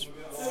 He did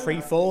 3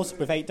 4s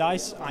with 8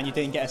 dice, and you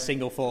didn't get a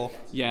single 4.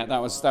 Yeah, that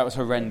was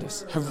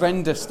horrendous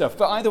stuff.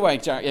 But either way,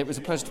 Jack, it was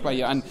a pleasure to play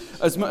you. And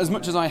as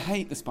much as I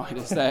hate the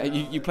spiders,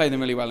 you play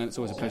them really well, and it's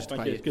always a pleasure to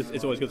play you.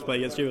 It's always good to play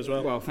against you as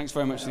well. Well, thanks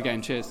very much for the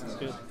game. Cheers.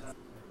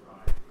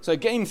 So,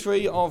 game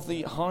 3 of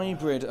the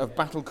hybrid of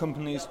Battle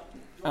Companies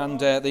and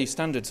the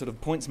standard sort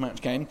of points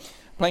match game,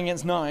 playing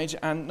against Nige.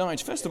 And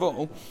Nige, first of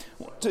all,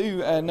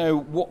 to know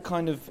what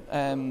kind of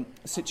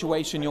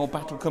situation your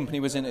battle company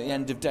was in at the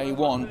end of day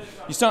 1.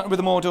 You started with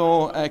a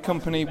Mordor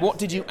company. What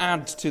did you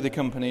add to the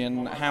company,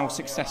 and how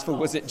successful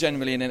was it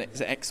generally in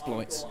its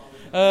exploits?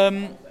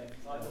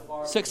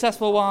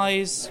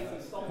 Successful-wise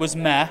was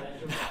meh.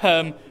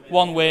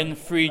 1 win,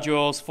 3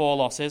 draws, 4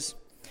 losses.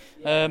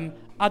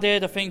 I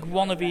did, I think,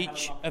 1 of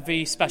each of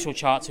the special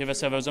charts here.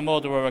 So there was a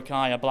Mordor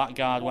Uruk-hai, a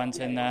Blackguard went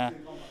in there,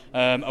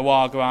 a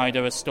Warg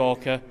Rider, a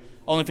Stalker.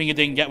 Only thing you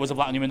didn't get was a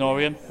Black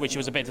Numenorian, which I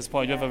was a bit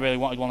disappointed with. I really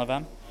wanted one of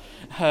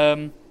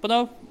them. But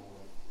no,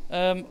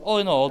 all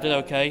in all, did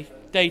okay.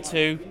 Day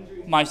 2,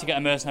 managed to get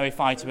a mercenary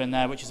fighter in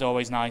there, which is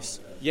always nice.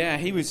 Yeah,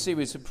 he was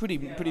a pretty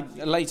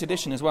late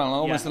addition as well,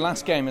 almost the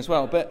last game as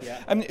well. But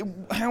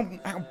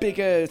how big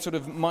a sort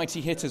of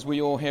mighty hitters were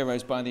your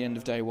heroes by the end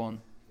of day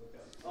 1?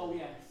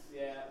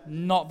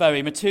 Not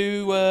very. My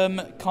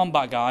 2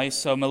 combat guys,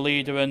 so my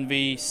leader and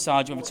the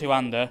sergeant with a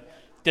 2-hander,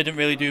 didn't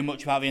really do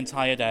much throughout the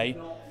entire day.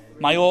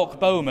 My orc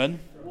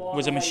bowman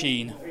was a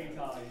machine,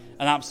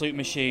 an absolute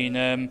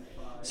machine.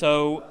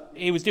 So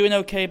he was doing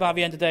okay by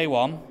the end of day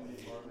 1.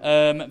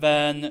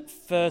 Then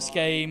first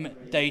game,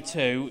 day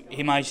 2,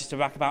 he managed to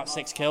rack about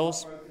 6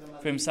 kills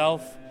for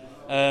himself.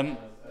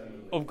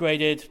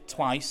 Upgraded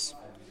twice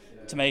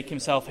to make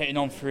himself hitting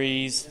on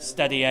 3s,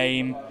 steady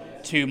aim,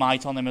 2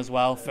 might on him as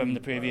well from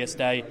the previous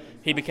day.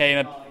 He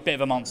became a bit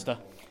of a monster.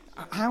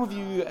 How have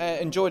you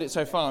enjoyed it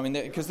so far? I mean,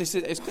 because it's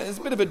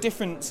a bit of a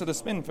different sort of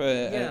spin for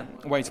a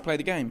way to play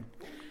the game.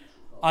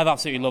 I've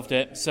absolutely loved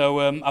it. So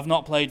I've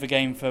not played the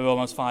game for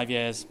almost 5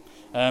 years.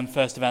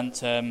 First event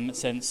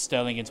since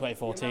Stirling in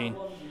 2014.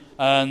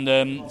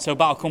 And so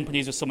Battle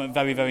Companies was something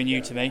very, very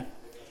new to me.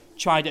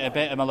 Tried it a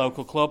bit at my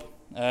local club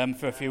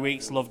for a few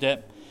weeks, loved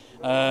it.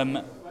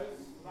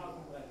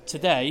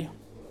 Today,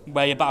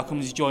 where your Battle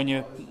Companies join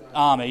your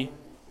army,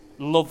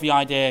 love the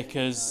idea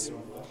because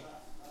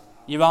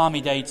your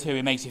army day 2,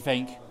 it makes you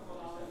think.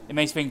 It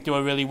makes me think, do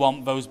I really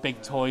want those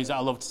big toys that I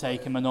love to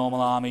take in my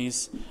normal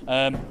armies?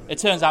 It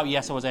turns out,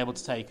 yes, I was able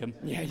to take them.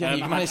 Yeah,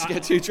 you managed to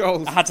get 2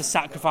 trolls. I had to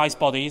sacrifice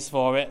bodies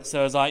for it, so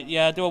I was like,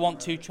 yeah, do I want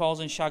 2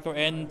 trolls and Shagrat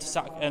in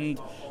and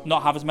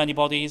not have as many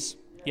bodies?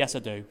 Yes, I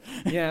do.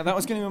 Yeah, that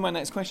was going to be my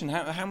next question.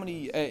 How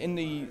many, in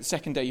the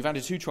second day, you've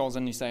added 2 trolls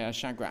and you say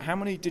Shagrat. How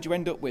many did you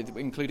end up with,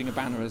 including a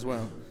banner as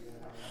well?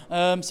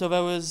 So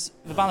there was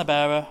the banner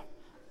bearer.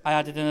 I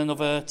added in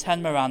another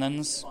 10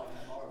 Morannons.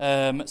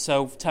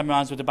 So 10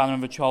 rounds with the banner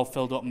and the troll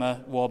filled up my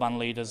warband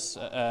leader's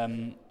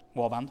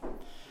warband.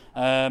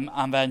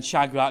 And then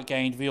Shagrat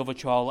gained the other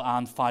troll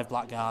and 5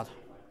 Blackguard.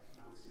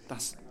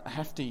 That's a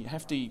hefty,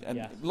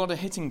 a lot of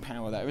hitting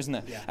power there, isn't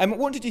it? Yeah.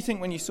 What did you think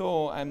when you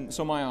saw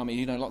my army?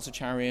 You know, lots of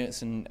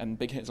chariots and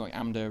big hits like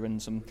Amdur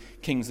and some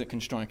kings that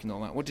can strike and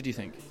all that. What did you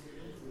think?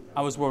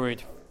 I was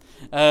worried.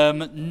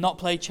 Not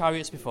played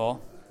chariots before,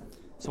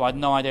 so I had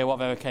no idea what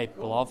they were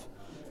capable of.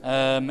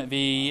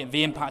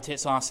 The impact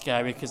hits are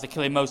scary because they're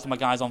killing most of my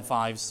guys on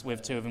 5s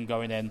with 2 of them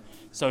going in.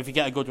 So if you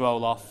get a good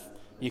roll off,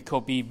 you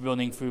could be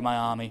running through my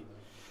army.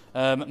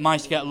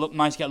 Managed to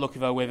get lucky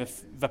though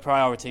with the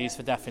priorities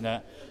for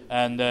definite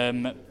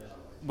and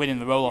winning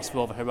the roll offs for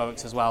all the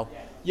heroics as well.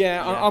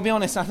 Yeah, I'll be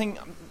honest. I think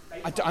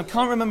I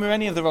can't remember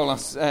any of the roll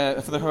offs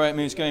for the heroic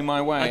moves going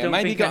my way. I don't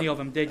think any of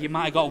them did. You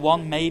might have got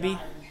 1, maybe.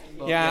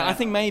 Yeah, I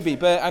think maybe,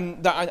 but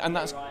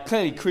that's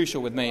clearly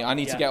crucial with me. I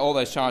need to get all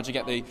those charges,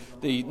 get the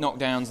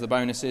knockdowns, the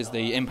bonuses,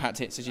 the impact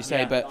hits, as you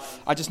say, but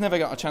I just never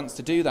got a chance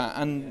to do that.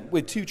 And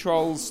with 2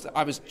 trolls,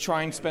 I was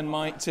trying to spend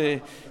might to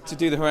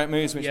do the heroic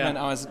moves, which meant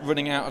I was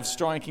running out of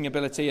striking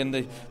ability. And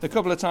the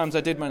couple of times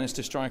I did manage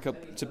to strike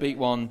up to beat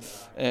one,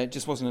 it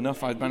just wasn't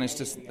enough. I'd managed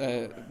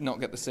to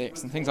not get the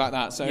 6 and things like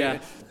that. So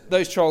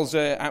those trolls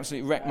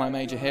absolutely wrecked my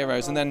major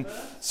heroes. And then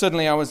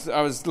suddenly it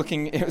was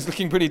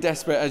looking pretty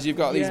desperate as you've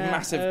got these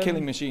massive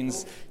killing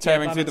machines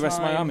tearing through the rest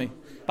of my army.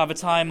 By the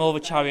time all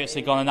the chariots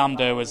had gone and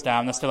Amdur was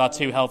down, I still had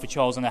 2 healthy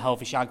trolls and a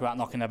healthy Shagrat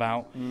knocking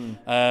about.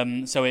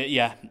 So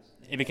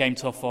it became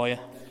tough for you.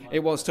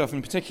 It was tough.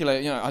 In particular,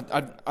 you know,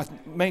 I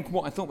made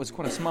what I thought was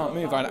quite a smart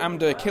move.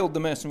 Amdur killed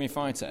the mercenary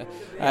fighter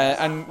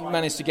and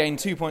managed to gain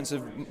 2 points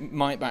of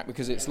might back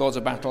because it's Lords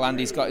of Battle and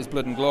he's got his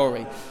blood and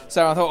glory.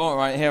 So I thought, all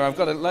right, here I've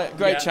got a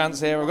great chance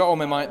here. I've got all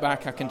my might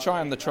back. I can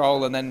try on the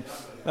troll and then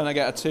I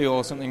get a 2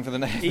 or something for the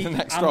next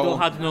roll. Amdur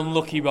had an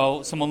unlucky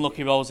roll, some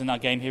unlucky rolls in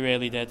that game. He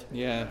really did.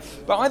 Yeah,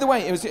 but either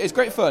way, it's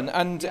great fun,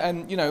 and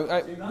you know,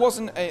 it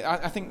wasn't.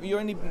 I think you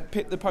only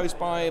picked the post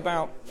by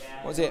about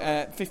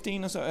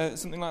 15 or so,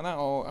 something like that,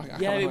 or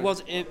it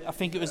was. I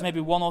think it was maybe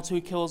 1 or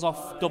 2 kills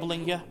off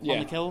doubling you on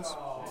the kills.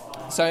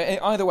 So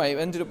either way, it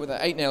ended up with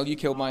an 8-0. You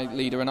killed my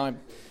leader, and I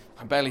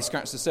barely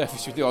scratched the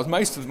surface with yours.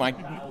 Most of my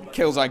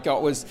kills I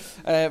got was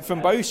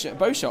from bow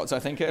shots, I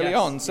think, early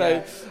on.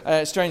 So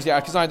strangely,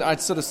 because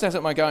I'd sort of set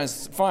up my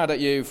guys, fired at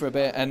you for a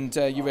bit, and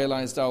you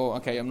realised, oh,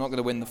 okay, I'm not going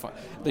to win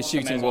the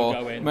shooting war.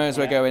 May as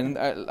well go in.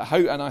 And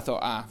I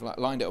thought,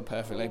 lined it up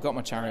perfectly. Got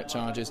my chariot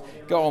charges,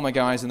 got all my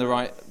guys in the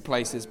right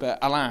places. But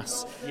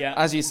alas,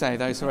 as you say,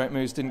 those heroic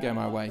moves didn't go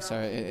my way.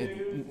 So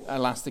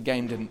alas, the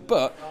game didn't.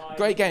 But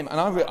great game, and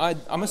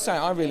I must say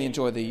I really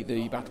enjoy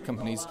the Battle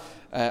Companies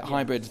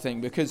hybrid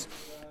thing because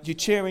you're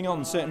cheering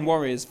on certain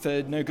warriors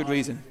for no good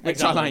reason,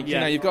 which I like. You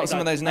know, you've got some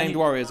of those named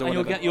warriors, or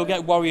whatever. You'll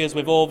get warriors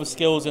with all the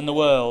skills in the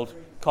world,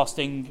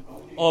 costing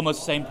almost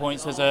the same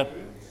points as a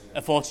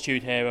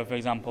fortitude hero, for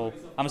example.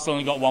 I'm still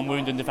only got 1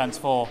 wound and defense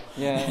 4.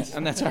 Yeah,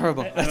 and they're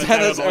terrible.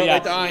 They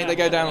die. They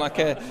go down like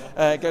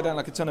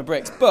a ton of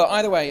bricks. But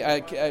either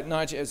way,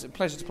 Nigel, it was a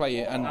pleasure to play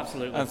you, and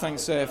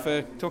thanks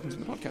for talking to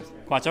the podcast.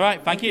 Quite all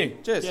right. Thank you.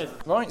 Cheers.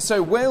 Right.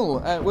 So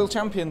Will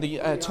Champion,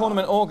 the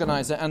tournament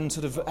organizer and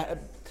sort of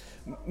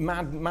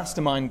mad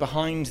mastermind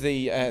behind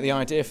the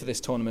idea for this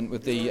tournament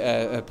with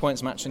the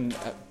points match and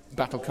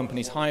Battle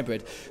Companies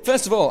hybrid.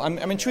 First of all,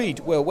 I'm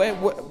intrigued. Will,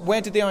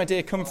 where did the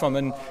idea come from,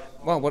 and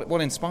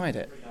what inspired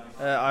it?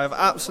 I have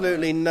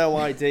absolutely no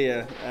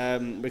idea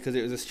because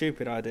it was a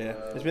stupid idea.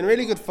 It's been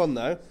really good fun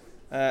though,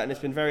 and it's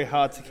been very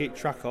hard to keep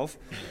track of.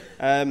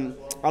 I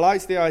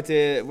liked the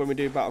idea when we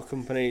do Battle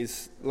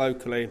Companies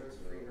locally.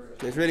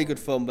 It's really good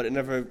fun, but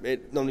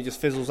it normally just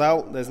fizzles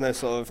out. There's no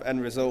sort of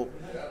end result.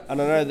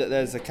 And I know that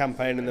there's a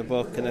campaign in the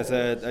book and there's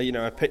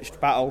a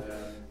pitched battle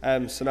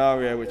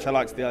scenario, which I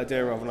liked the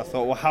idea of, and I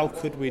thought, well, how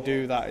could we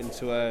do that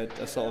into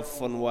a sort of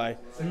fun way?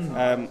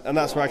 And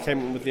that's where I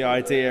came up with the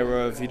idea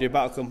of you do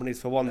Battle Companies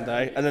for 1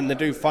 day, and then they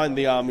do find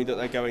the army that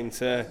they're going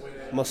to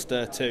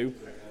muster to,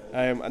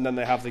 and then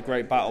they have the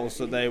great battles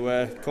that they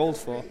were called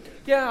for.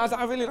 Yeah,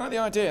 I really like the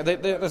idea.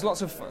 There's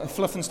lots of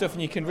fluff and stuff,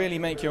 and you can really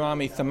make your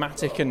army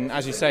thematic. And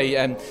as you say,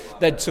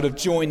 they're sort of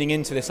joining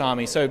into this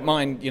army. So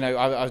mine,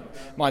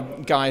 my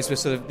guys were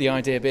sort of the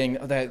idea being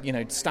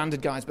they're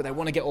standard guys, but they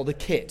want to get all the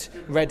kit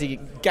ready,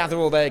 gather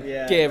all their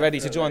gear ready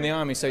to join the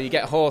army. So you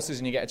get horses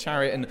and you get a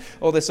chariot and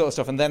all this sort of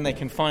stuff, and then they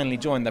can finally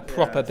join the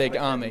proper big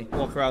army.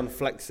 Walk around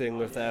flexing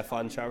with their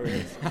fine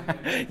chariots.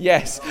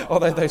 Yes,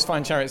 although those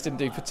fine chariots didn't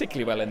do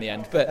particularly well in the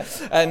end. But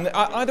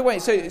either way,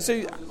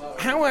 so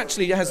how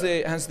actually has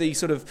the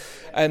sort of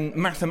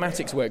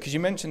mathematics work? Because you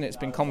mentioned it's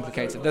been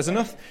complicated. There's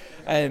enough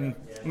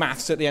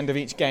maths at the end of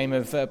each game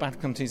of Battle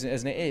Companies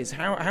as it is.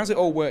 How's it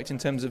all worked in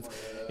terms of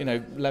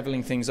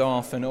levelling things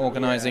off and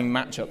organising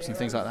matchups and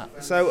things like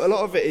that? So a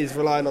lot of it is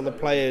relying on the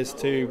players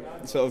to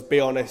sort of be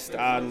honest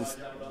and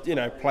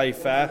play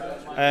fair.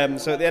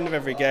 So at the end of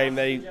every game,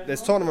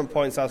 there's tournament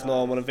points as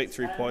normal and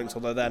victory points,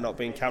 although they're not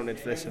being counted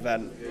for this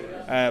event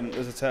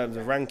as a terms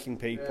of ranking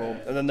people.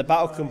 And then the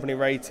Battle Company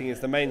rating is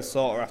the main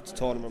sorter after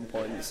tournament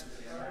points.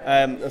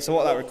 And so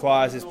what that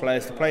requires is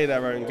players to play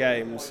their own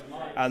games,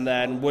 and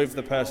then with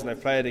the person they've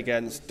played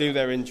against, do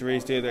their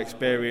injuries, do their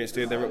experience,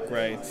 do their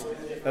upgrades.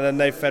 And then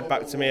they've fed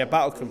back to me a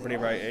Battle Company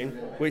rating,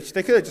 which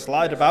they could have just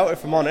lied about,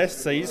 if I'm honest.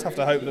 So you just have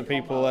to hope that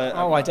people...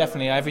 I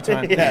definitely, every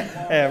time.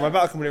 yeah, my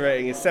Battle Company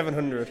rating is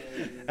 700.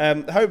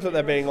 Hope that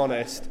they're being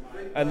honest,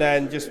 and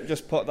then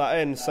just put that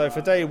in. So for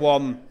day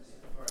one,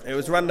 it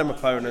was random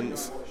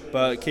opponents,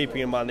 but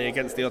keeping in mind the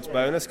against the odds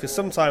bonus, because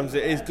sometimes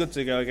it is good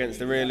to go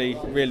against a really,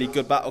 really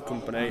good Battle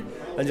Company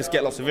and just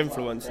get lots of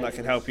influence, and that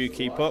can help you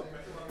keep up.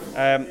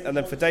 And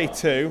then for day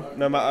two,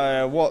 no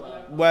matter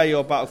where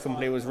your Battle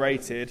Company was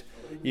rated,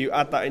 you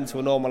add that into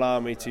a normal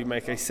army to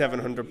make a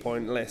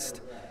 700-point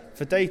list.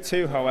 For day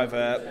two,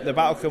 however, the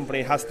Battle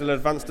Company has still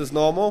advanced as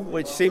normal,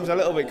 which seems a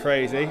little bit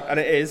crazy, and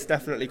it is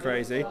definitely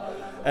crazy.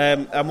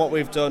 And what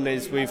we've done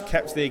is we've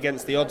kept the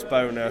against the odds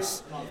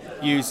bonus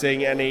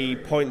using any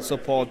points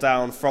up or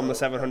down from the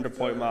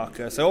 700-point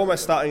marker, so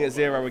almost starting at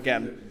 0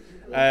 again.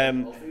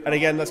 And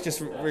again, that's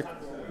just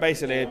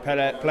basically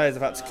players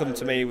have had to come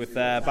to me with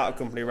their Battle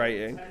Company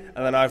rating,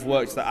 and then I've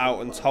worked that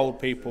out and told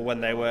people when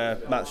they were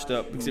matched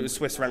up, because it was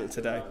Swiss ranked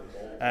today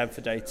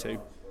for day two.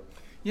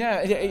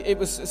 Yeah, it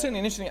was certainly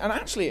interesting, and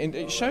actually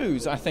it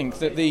shows, I think,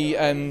 that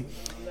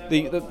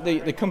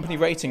the company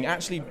rating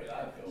actually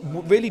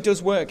really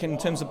does work in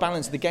terms of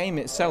balance. The game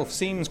itself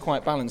seems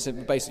quite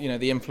balanced, basically,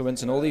 the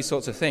influence and all these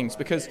sorts of things,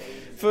 because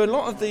for a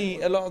lot of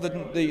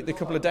the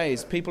couple of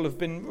days, people have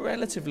been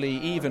relatively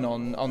even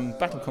on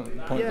battle point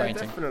rating. Yeah,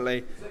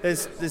 definitely.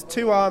 There's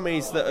two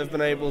armies that have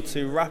been able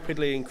to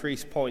rapidly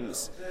increase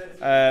points,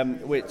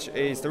 which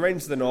is the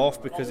Rangers of the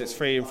North, because it's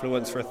free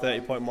influence for a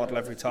 30-point model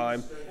every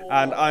time,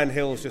 and Iron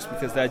Hills just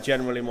because they're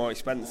generally more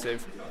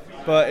expensive.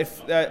 But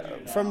if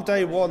from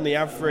day one the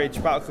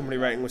average Battle Company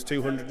rating was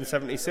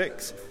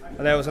 276,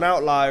 and there was an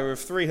outlier of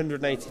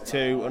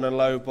 382 and a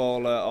low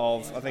baller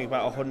of I think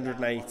about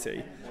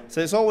 180. So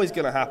it's always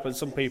going to happen.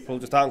 Some people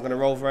just aren't going to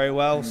roll very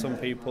well. Some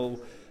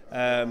people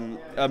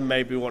are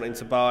maybe wanting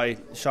to buy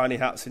shiny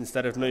hats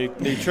instead of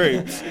new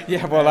troops.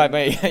 Yeah, well, like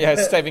me. Yeah,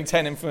 saving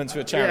 10 influence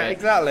for a chariot. Yeah,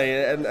 exactly.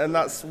 And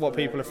that's what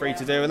people are free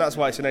to do, and that's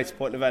why it's an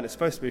 80-point event. It's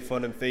supposed to be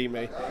fun and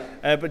themey.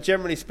 But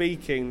generally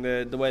speaking,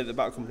 the way that the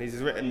Battle Companies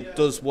is written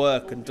does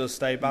work and does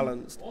stay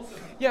balanced.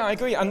 Yeah, I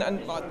agree. And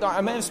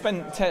I may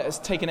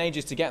have taken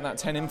ages to get that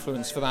 10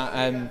 influence for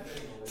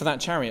that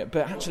chariot,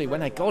 but actually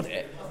when I got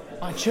it,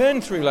 I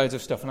churned through loads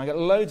of stuff, and I got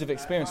loads of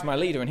experience from my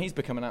leader, and he's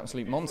become an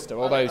absolute monster,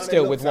 although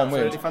still with one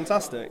wound. Really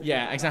fantastic.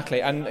 Yeah,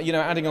 exactly. And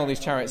adding all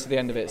these chariots at the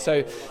end of it.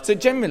 So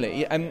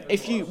generally,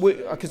 if you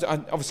because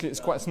obviously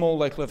it's quite a small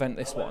local event,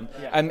 this one.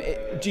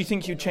 Do you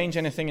think you'd change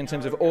anything in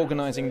terms of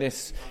organising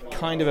this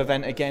kind of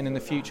event again in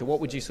the future? What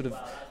would you sort of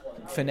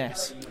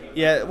finesse?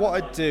 Yeah,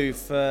 what I'd do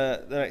for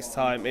the next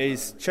time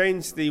is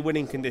change the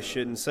winning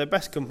conditions. So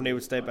best company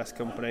would stay best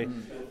company,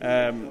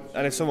 and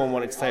if someone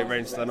wanted to take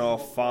Rangers of the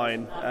North,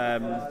 fine.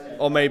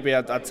 Or maybe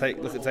I'd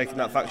look at taking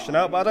that faction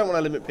out, but I don't want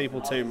to limit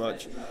people too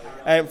much.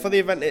 For the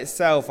event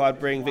itself, I'd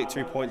bring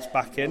victory points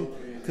back in,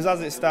 because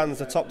as it stands,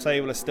 the top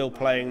table are still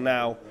playing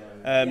now.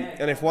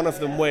 And if one of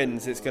them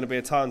wins, it's going to be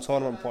a time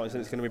tournament points,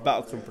 and it's going to be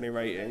Battle Company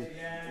rating,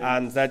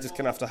 and they're just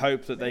going to have to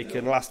hope that they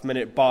can last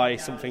minute buy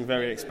something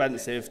very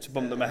expensive to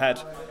bump them ahead.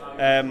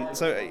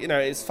 So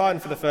it's fine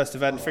for the first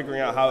event, figuring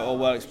out how it all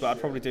works, but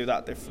I'd probably do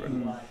that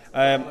different.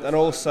 And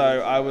also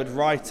I would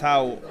write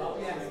out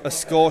a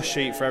score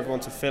sheet for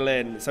everyone to fill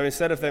in. So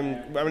instead of them,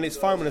 it's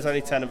fine when there's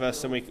only 10 of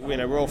us and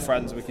we're all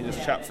friends and we can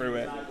just chat through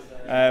it.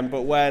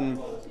 But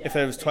if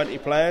there was 20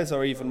 players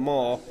or even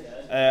more,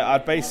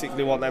 I'd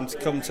basically want them to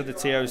come to the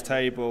TO's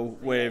table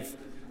with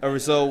a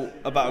result,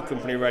 a Battle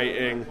Company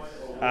rating,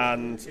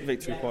 and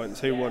victory points.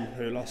 Who won,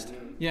 who lost.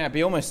 Yeah, it'd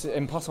be almost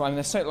impossible. I mean,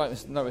 there's so, like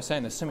we're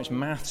saying, there's so much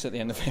maths at the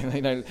end of it.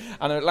 You know,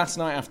 I know last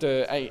night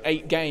after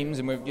eight games,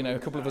 and a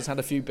couple of us had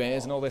a few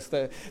beers and all this,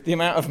 the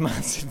amount of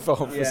maths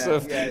involved was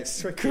sort of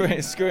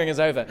screwing us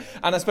over.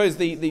 And I suppose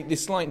the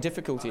slight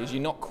difficulty is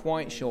you're not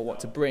quite sure what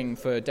to bring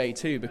for day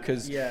 2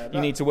 because you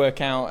need to work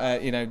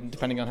out,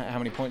 depending on how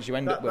many points you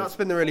end up with. That's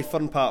been the really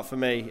fun part for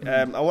me.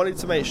 I wanted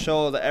to make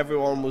sure that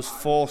everyone was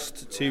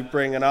forced to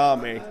bring an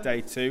army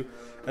day 2.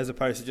 As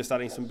opposed to just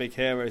adding some big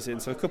heroes in.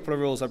 So a couple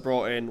of rules I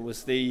brought in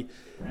was the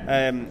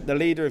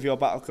leader of your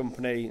battle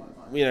company,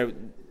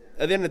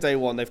 at the end of day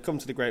 1, they've come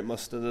to the Great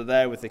Muster, they're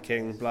there with the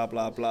king, blah,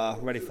 blah, blah,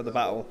 ready for the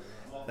battle.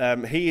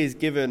 He is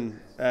given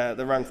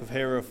the rank of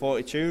Hero of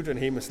Fortitude, and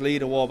he must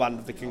lead a warband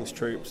of the king's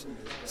troops.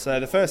 So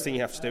the first thing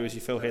you have to do is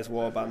you fill his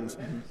warbands.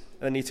 And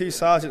then your 2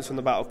 sergeants from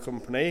the battle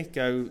company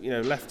go,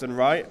 left and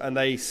right, and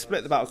they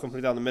split the battle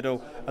company down the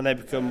middle, and they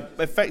become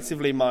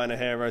effectively minor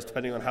heroes,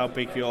 depending on how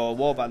big your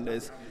warband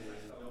is.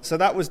 So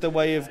that was the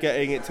way of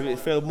getting it to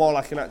feel more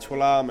like an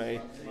actual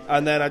army.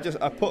 And then I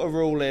put a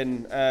rule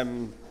in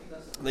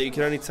that you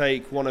can only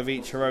take one of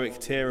each heroic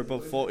tier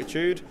above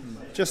Fortitude,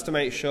 just to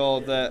make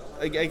sure that,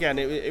 again,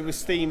 it was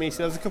themey. So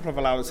there was a couple of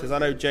allowances. I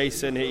know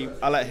Jason,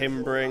 I let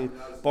him bring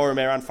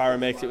Boromir and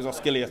Faramir because it was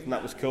Osgiliath, and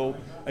that was cool.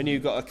 And you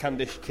got a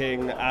Candish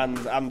king and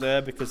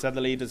Amdur because they're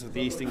the leaders of the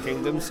Eastern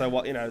Kingdom. So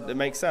it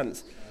makes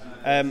sense.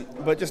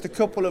 But just a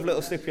couple of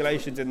little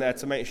stipulations in there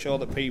to make sure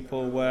that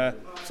people were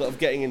sort of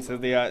getting into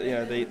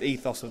the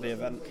ethos of the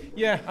event.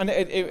 Yeah, and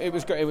it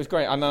was great. It was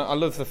great, and I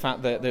love the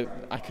fact that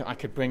I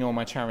could bring all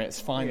my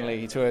chariots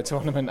finally to a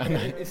tournament. And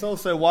it's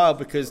also wild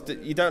because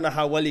you don't know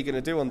how well you're going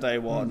to do on day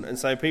 1, and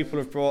so people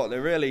have brought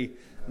a really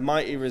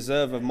mighty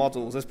reserve of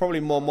models. There's probably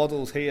more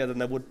models here than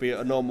there would be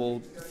at a normal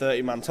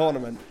 30-man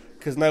tournament,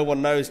 because no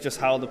one knows just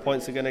how the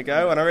points are going to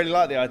go. And I really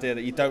like the idea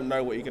that you don't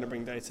know what you're going to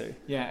bring day 2.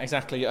 Yeah,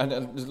 exactly. And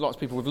there's lots of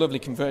people with lovely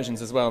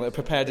conversions as well that are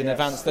prepared in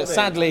advance that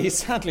sadly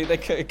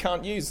they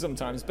can't use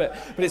sometimes. But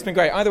it's been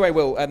great. Either way,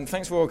 Will,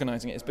 thanks for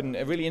organising it. It's been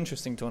a really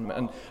interesting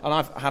tournament, and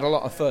I've had a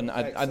lot of fun.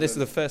 This is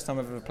the first time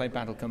I've ever played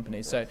Battle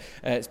Company, so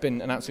it's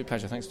been an absolute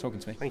pleasure. Thanks for talking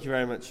to me. Thank you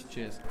very much.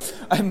 Cheers.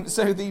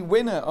 So the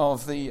winner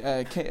of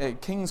the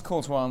King's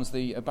Call to Arms,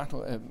 the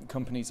Battle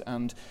Companies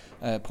and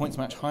Points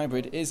Match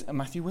Hybrid is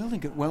Matthew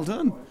Wilding. Well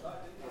done.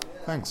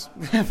 Thanks.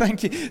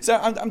 Thank you. So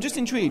I'm just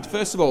intrigued.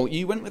 First of all,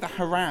 you went with a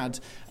Harad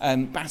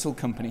Battle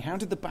Company. How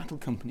did the Battle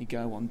Company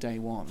go on day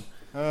 1?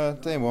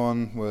 Day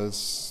 1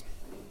 was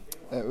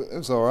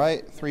all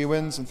right. 3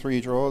 wins and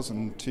 3 draws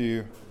and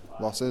 2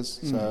 losses.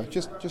 So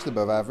just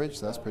above average.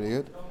 So that's pretty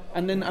good.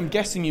 And then I'm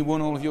guessing you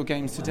won all of your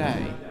games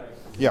today.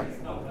 Yeah.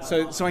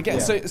 So I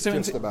guess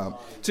just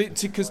about.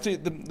 Because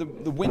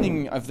the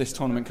winning of this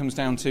tournament comes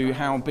down to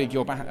how big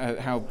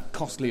how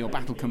costly your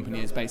battle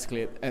company is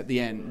basically at the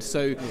end.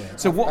 So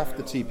what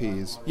after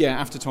TPs? Yeah,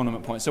 after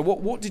tournament points. So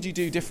what did you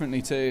do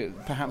differently to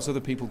perhaps other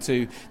people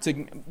to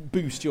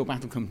boost your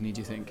battle company? Do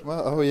you think?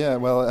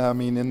 Well, I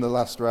mean, in the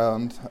last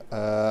round,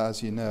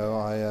 as you know,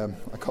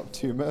 I got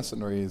 2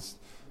 mercenaries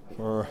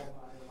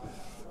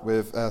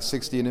with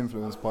 16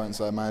 influence points.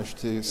 I managed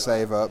to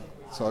save up,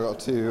 so I got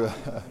 2.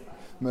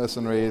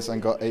 Mercenaries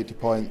and got 80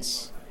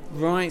 points.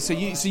 Right, so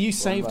you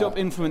saved up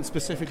influence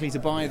specifically to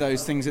buy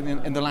those things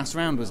in the last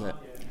round, was it?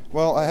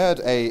 Well, I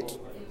had 8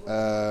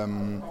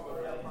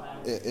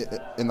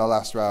 in the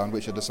last round,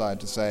 which I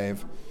decided to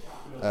save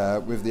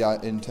with the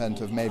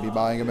intent of maybe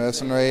buying a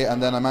mercenary,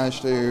 and then I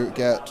managed to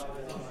get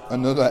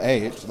another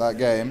 8 that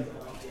game.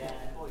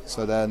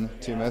 So then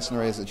 2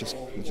 mercenaries, it just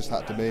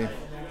had to be.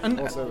 And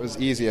also, it was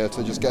easier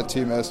to just get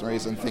 2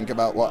 mercenaries and think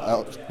about what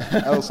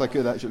else I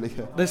could actually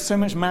get. There's so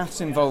much maths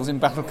involved in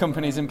battle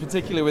companies, in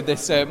particular with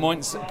this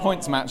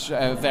points match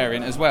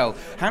variant as well.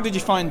 How did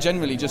you find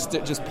generally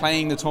just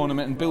playing the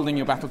tournament and building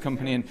your battle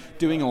company and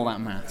doing all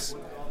that maths?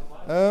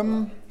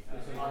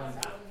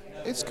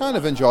 It's kind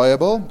of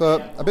enjoyable,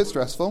 but a bit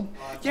stressful.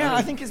 Yeah,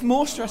 I think it's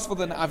more stressful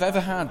than I've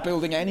ever had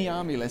building any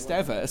army list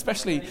ever,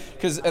 especially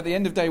because at the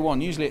end of day 1,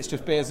 usually it's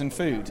just beers and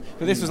food.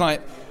 But this was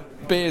like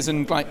beers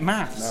and like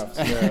maths.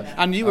 Yeah.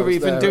 And you were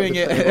even doing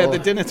it at the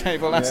dinner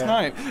table last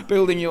night,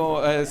 building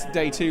your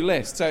day 2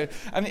 list. So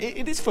I mean,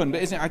 it is fun,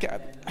 but isn't it?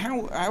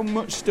 How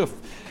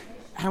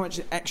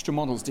much extra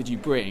models did you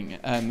bring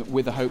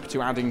with the hope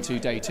to adding to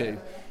day 2?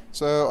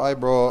 So I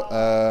brought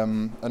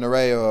an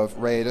array of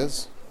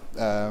raiders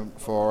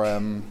for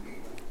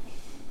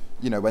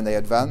when they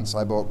advance.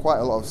 I bought quite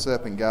a lot of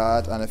Serpent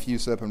Guard and a few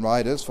Serpent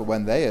Riders for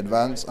when they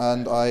advance,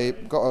 and I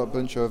got a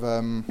bunch of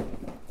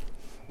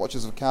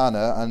Watchers of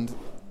Kana and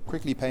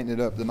quickly painted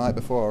up the night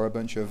before a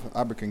bunch of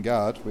Abrakan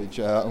Guard, which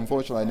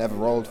unfortunately I never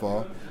rolled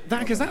for.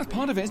 Because that's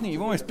part of it, isn't it?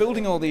 You're always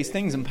building all these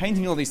things and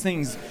painting all these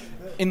things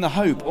in the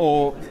hope,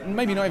 or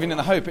maybe not even in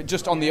the hope, but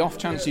just on the off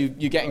chance you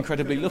get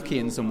incredibly lucky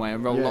in some way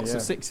and roll lots of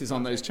 6s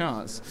on those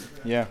charts.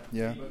 Yeah.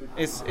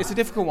 It's a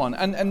difficult one,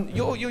 and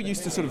you're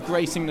used to sort of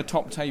gracing the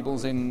top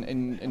tables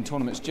in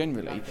tournaments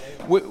generally.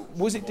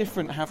 Was it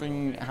different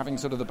having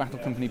sort of the battle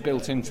company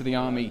built into the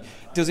army?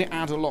 Does it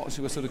add a lot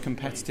to a sort of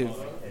competitive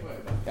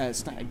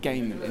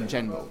game in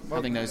general,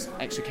 having those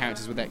extra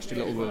characters with extra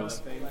little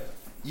rules?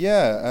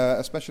 Yeah,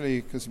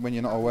 especially because when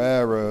you're not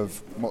aware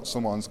of what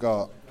someone's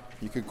got,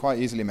 you could quite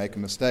easily make a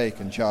mistake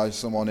and charge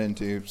someone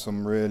into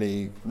some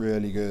really,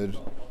 really good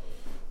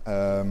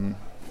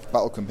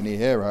Battle Company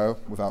hero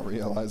without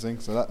realising.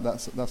 So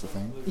that's the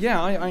thing.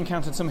 Yeah, I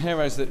encountered some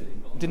heroes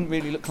that didn't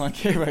really look like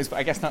heroes, but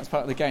I guess that's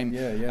part of the game.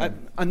 Yeah.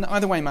 And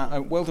either way,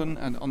 Matt, well done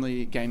on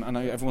the game. I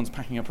know everyone's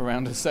packing up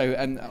around us, so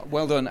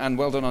well done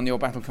on your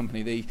Battle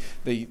Company,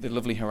 the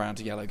lovely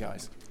Harada Yellow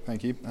guys.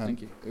 Thank you. And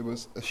Thank you. It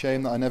was a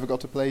shame that I never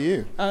got to play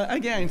you.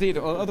 Yeah, indeed.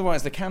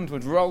 Otherwise, the cans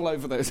would roll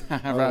over those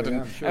Harad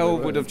and L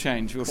would have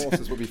changed.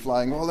 Horses would be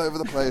flying all over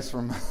the place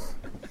from...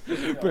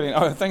 Brilliant.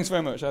 Oh, thanks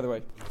very much, either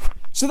way.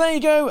 So there you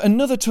go,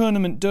 another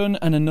tournament done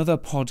and another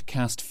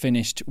podcast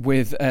finished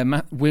with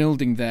Matt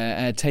Wilding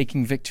there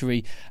taking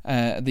victory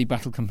at the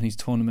Battle Companies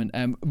tournament.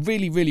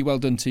 Really, really well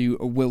done to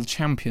Will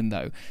Champion,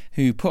 though,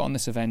 who put on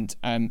this event.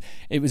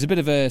 It was a bit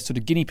of a sort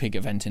of guinea pig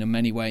event in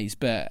many ways,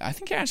 but I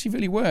think it actually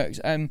really worked.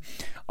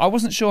 I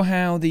wasn't sure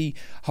how the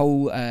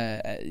whole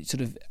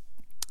sort of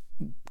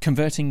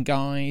converting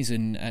guys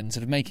and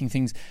sort of making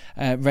things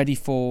ready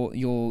for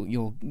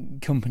your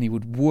company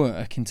would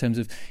work in terms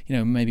of, you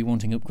know, maybe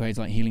wanting upgrades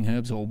like healing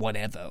herbs or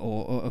whatever,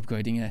 or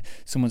upgrading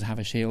someone to have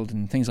a shield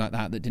and things like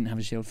that didn't have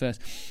a shield first.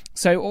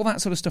 So all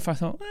that sort of stuff I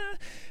thought,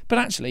 but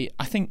actually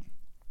I think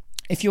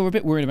if you're a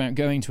bit worried about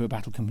going to a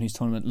Battle Companies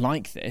tournament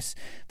like this,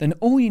 then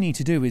all you need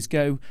to do is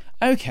go,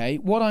 okay,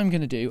 what I'm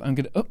going to do, I'm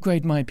going to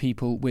upgrade my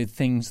people with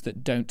things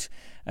that don't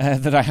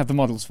that I have the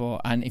models for.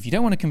 And if you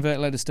don't want to convert a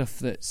load of stuff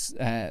that's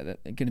going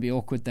to be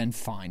awkward, then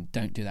fine,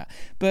 don't do that.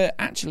 But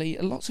actually,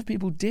 lots of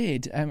people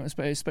did.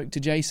 I spoke to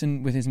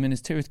Jason with his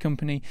Minas Tirith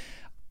company.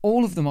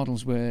 All of the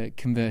models were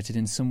converted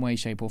in some way,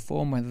 shape or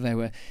form, whether they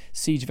were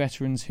siege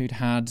veterans who'd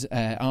had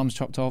arms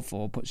chopped off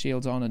or put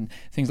shields on and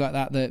things like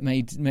that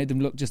made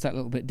them look just that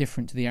little bit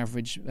different to the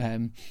average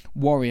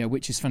warrior,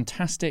 which is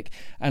fantastic.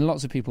 And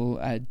lots of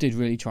people did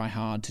really try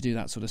hard to do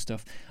that sort of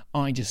stuff.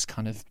 I just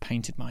kind of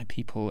painted my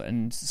people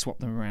and swapped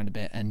them around a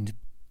bit and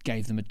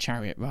gave them a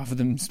chariot rather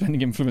than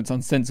spending influence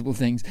on sensible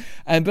things.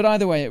 But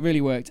either way, it really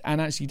worked.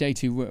 And actually, Day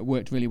 2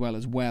 worked really well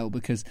as well,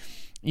 because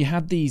you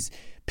had these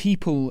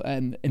people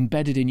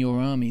embedded in your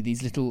army,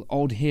 these little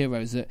odd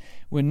heroes that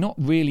were not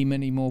really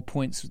many more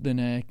points than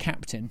a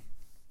captain,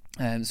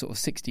 sort of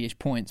 60-ish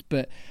points,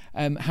 but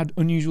had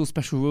unusual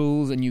special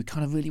rules, and you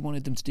kind of really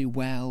wanted them to do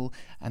well,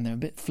 and they're a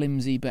bit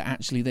flimsy, but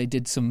actually they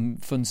did some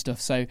fun stuff.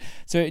 So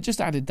it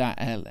just added that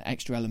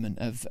extra element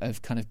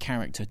of kind of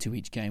character to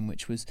each game,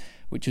 which was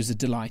a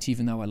delight,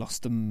 even though I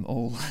lost them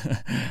all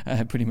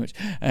pretty much.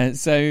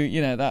 So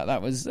you know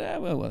that was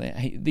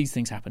these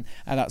things happen.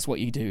 That's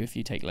what you do if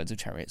you take loads of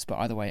chariots. But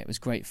either way, it was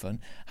great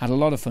fun. Had a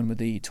lot of fun with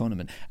the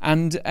tournament,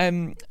 and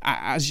I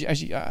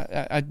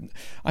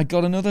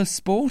got another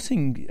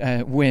sporting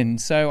win.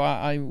 So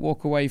I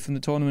walk away from the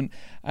tournament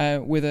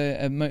with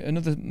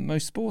another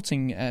most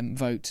sporting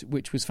vote,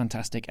 which was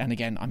fantastic. And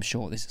again, I'm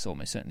sure this is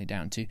almost certainly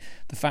down to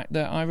the fact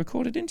that I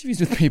recorded interviews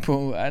with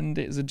people, and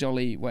it was a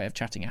jolly way of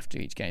chatting after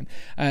each game.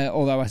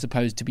 Although I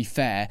suppose, to be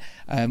fair,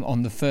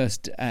 on the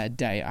first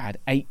day I had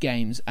 8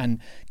 games, and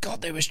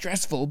God, they were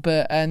stressful,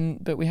 but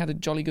we had a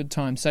jolly good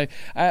time. So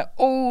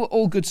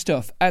all good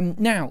stuff.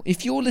 Now,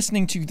 if you're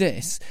listening to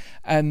this,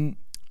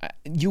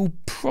 you'll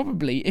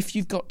probably, if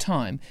you've got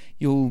time,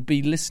 you'll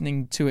be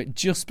listening to it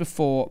just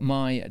before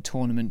my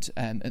tournament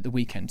at the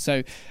weekend.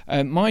 So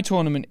my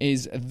tournament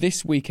is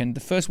this weekend,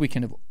 the first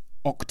weekend of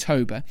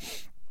October,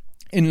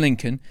 in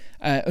Lincoln.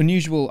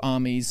 Unusual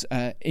armies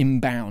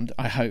inbound,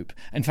 I hope.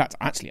 In fact,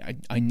 actually,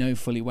 I know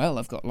fully well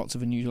I've got lots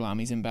of unusual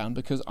armies inbound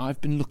because I've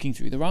been looking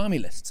through their army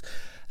lists.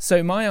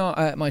 So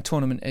my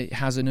tournament, it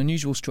has an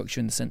unusual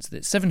structure in the sense that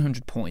it's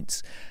 700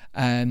 points,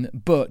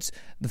 but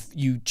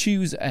you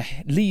choose a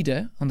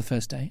leader on the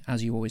first day,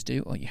 as you always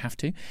do, or you have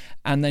to,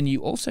 and then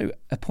you also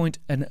appoint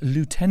a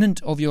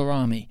lieutenant of your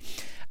army.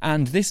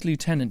 And this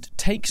lieutenant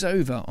takes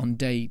over on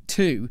day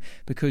 2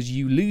 because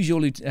you lose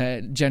your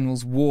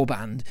general's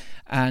warband,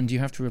 and you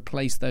have to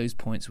replace those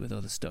points with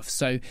other stuff.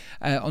 So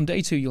on day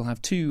 2 you'll have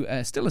still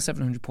a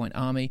 700-point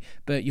army,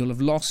 but you'll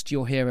have lost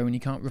your hero, and you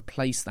can't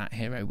replace that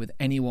hero with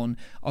anyone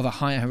of a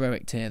higher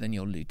heroic tier than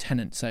your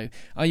lieutenant. So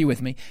are you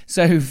with me?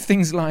 So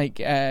things like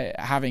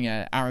having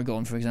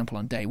Aragorn, for example,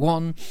 on day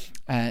 1,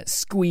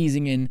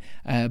 squeezing in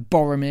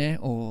Boromir,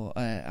 or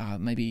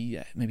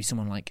maybe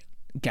someone like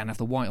Gandalf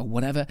the White or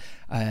whatever,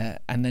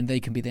 and then they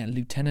can be their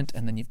lieutenant,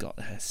 and then you've got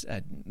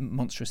a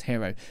monstrous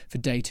hero for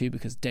day 2,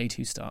 because day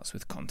 2 starts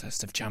with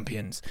Contest of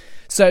Champions.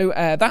 So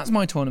that's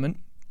my tournament.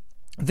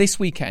 This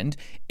weekend,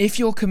 if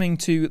you're coming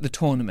to the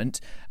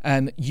tournament,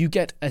 you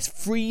get a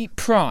free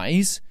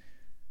prize.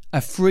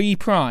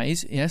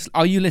 Yes,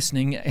 are you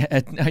listening?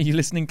 Are you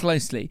listening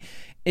closely?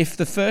 If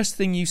the first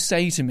thing you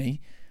say to me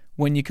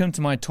when you come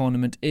to my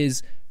tournament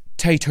is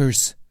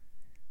taters.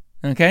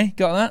 Okay,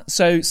 got that?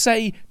 So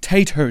say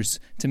taters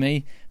to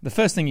me. The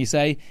first thing you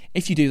say,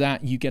 if you do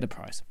that, you get a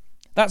prize.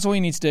 That's all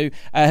you need to do.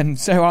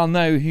 So I'll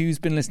know who's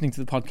been listening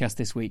to the podcast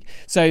this week.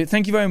 So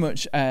thank you very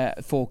much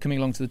for coming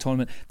along to the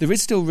tournament. There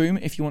is still room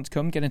if you want to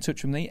come. Get in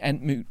touch with me,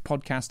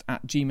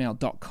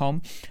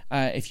 entmootpodcast@gmail.com.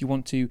 If you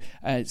want to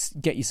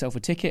get yourself a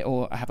ticket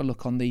or have a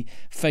look on the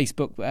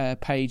Facebook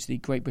page, the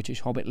Great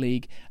British Hobbit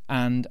League,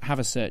 and have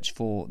a search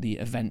for the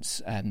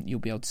events. You'll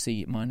be able to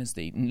see mine as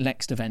the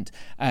next event.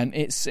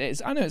 It's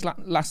I know it's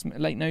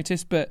late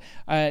notice, but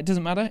it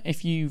doesn't matter.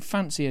 If you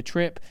fancy a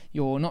trip,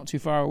 you're not too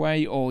far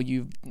away, or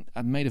you've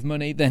made of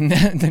money, then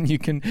then you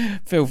can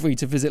feel free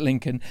to visit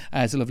Lincoln.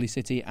 It's a lovely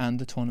city, and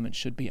the tournament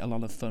should be a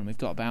lot of fun. We've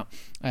got about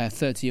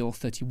 30 or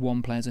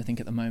 31 players, I think,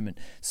 at the moment,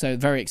 so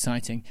very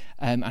exciting.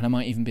 And I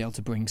might even be able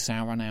to bring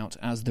Sauron out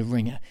as the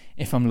ringer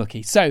if I'm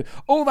lucky. So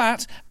all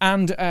that,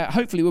 and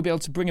hopefully we'll be able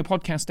to bring a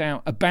podcast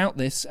out about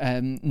this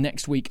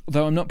next week,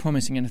 though I'm not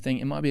promising anything.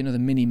 It might be another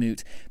mini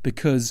moot,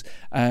 because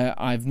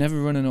I've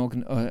never run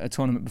a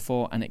tournament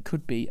before, and it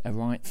could be a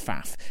right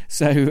faff.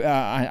 So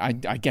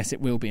I guess it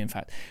will be, in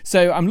fact.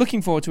 So I'm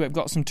looking forward to it. I've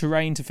got some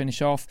terrain to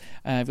finish off.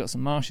 I've got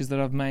some marshes that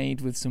I've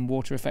made with some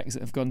water effects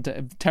that have gone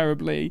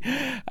terribly,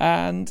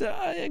 and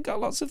I've got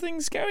lots of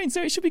things going.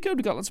 So it should be good.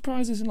 We've got lots of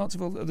prizes and lots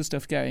of other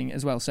stuff going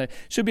as well. So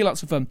should be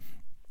lots of fun.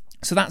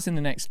 So that's in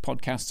the next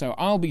podcast. So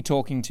I'll be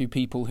talking to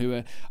people who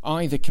are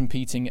either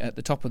competing at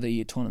the top of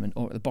the tournament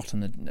or at the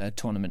bottom of the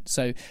tournament.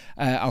 So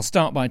I'll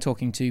start by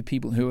talking to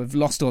people who have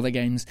lost all their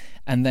games,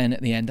 and then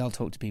at the end I'll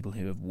talk to people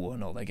who have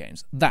won all their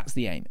games. That's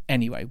the aim.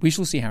 Anyway, we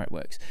shall see how it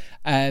works.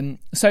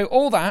 So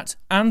all that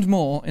and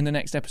more in the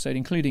next episode,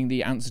 including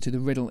the answer to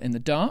the riddle in the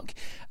dark,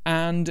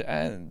 and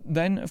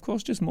then, of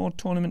course, just more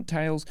tournament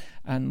tales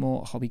and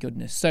more hobby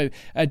goodness. So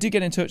do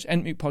get in touch,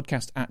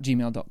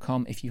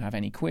 entmootpodcast@gmail.com, if you have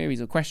any queries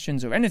or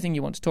questions or anything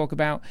you want to talk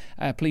about.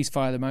 Please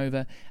fire them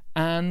over.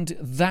 And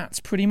that's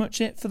pretty much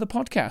it for the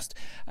podcast.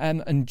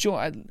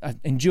 Enjoy,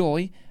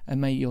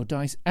 and may your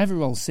dice ever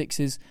roll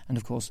sixes, and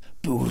of course,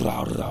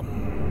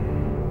 Booraram.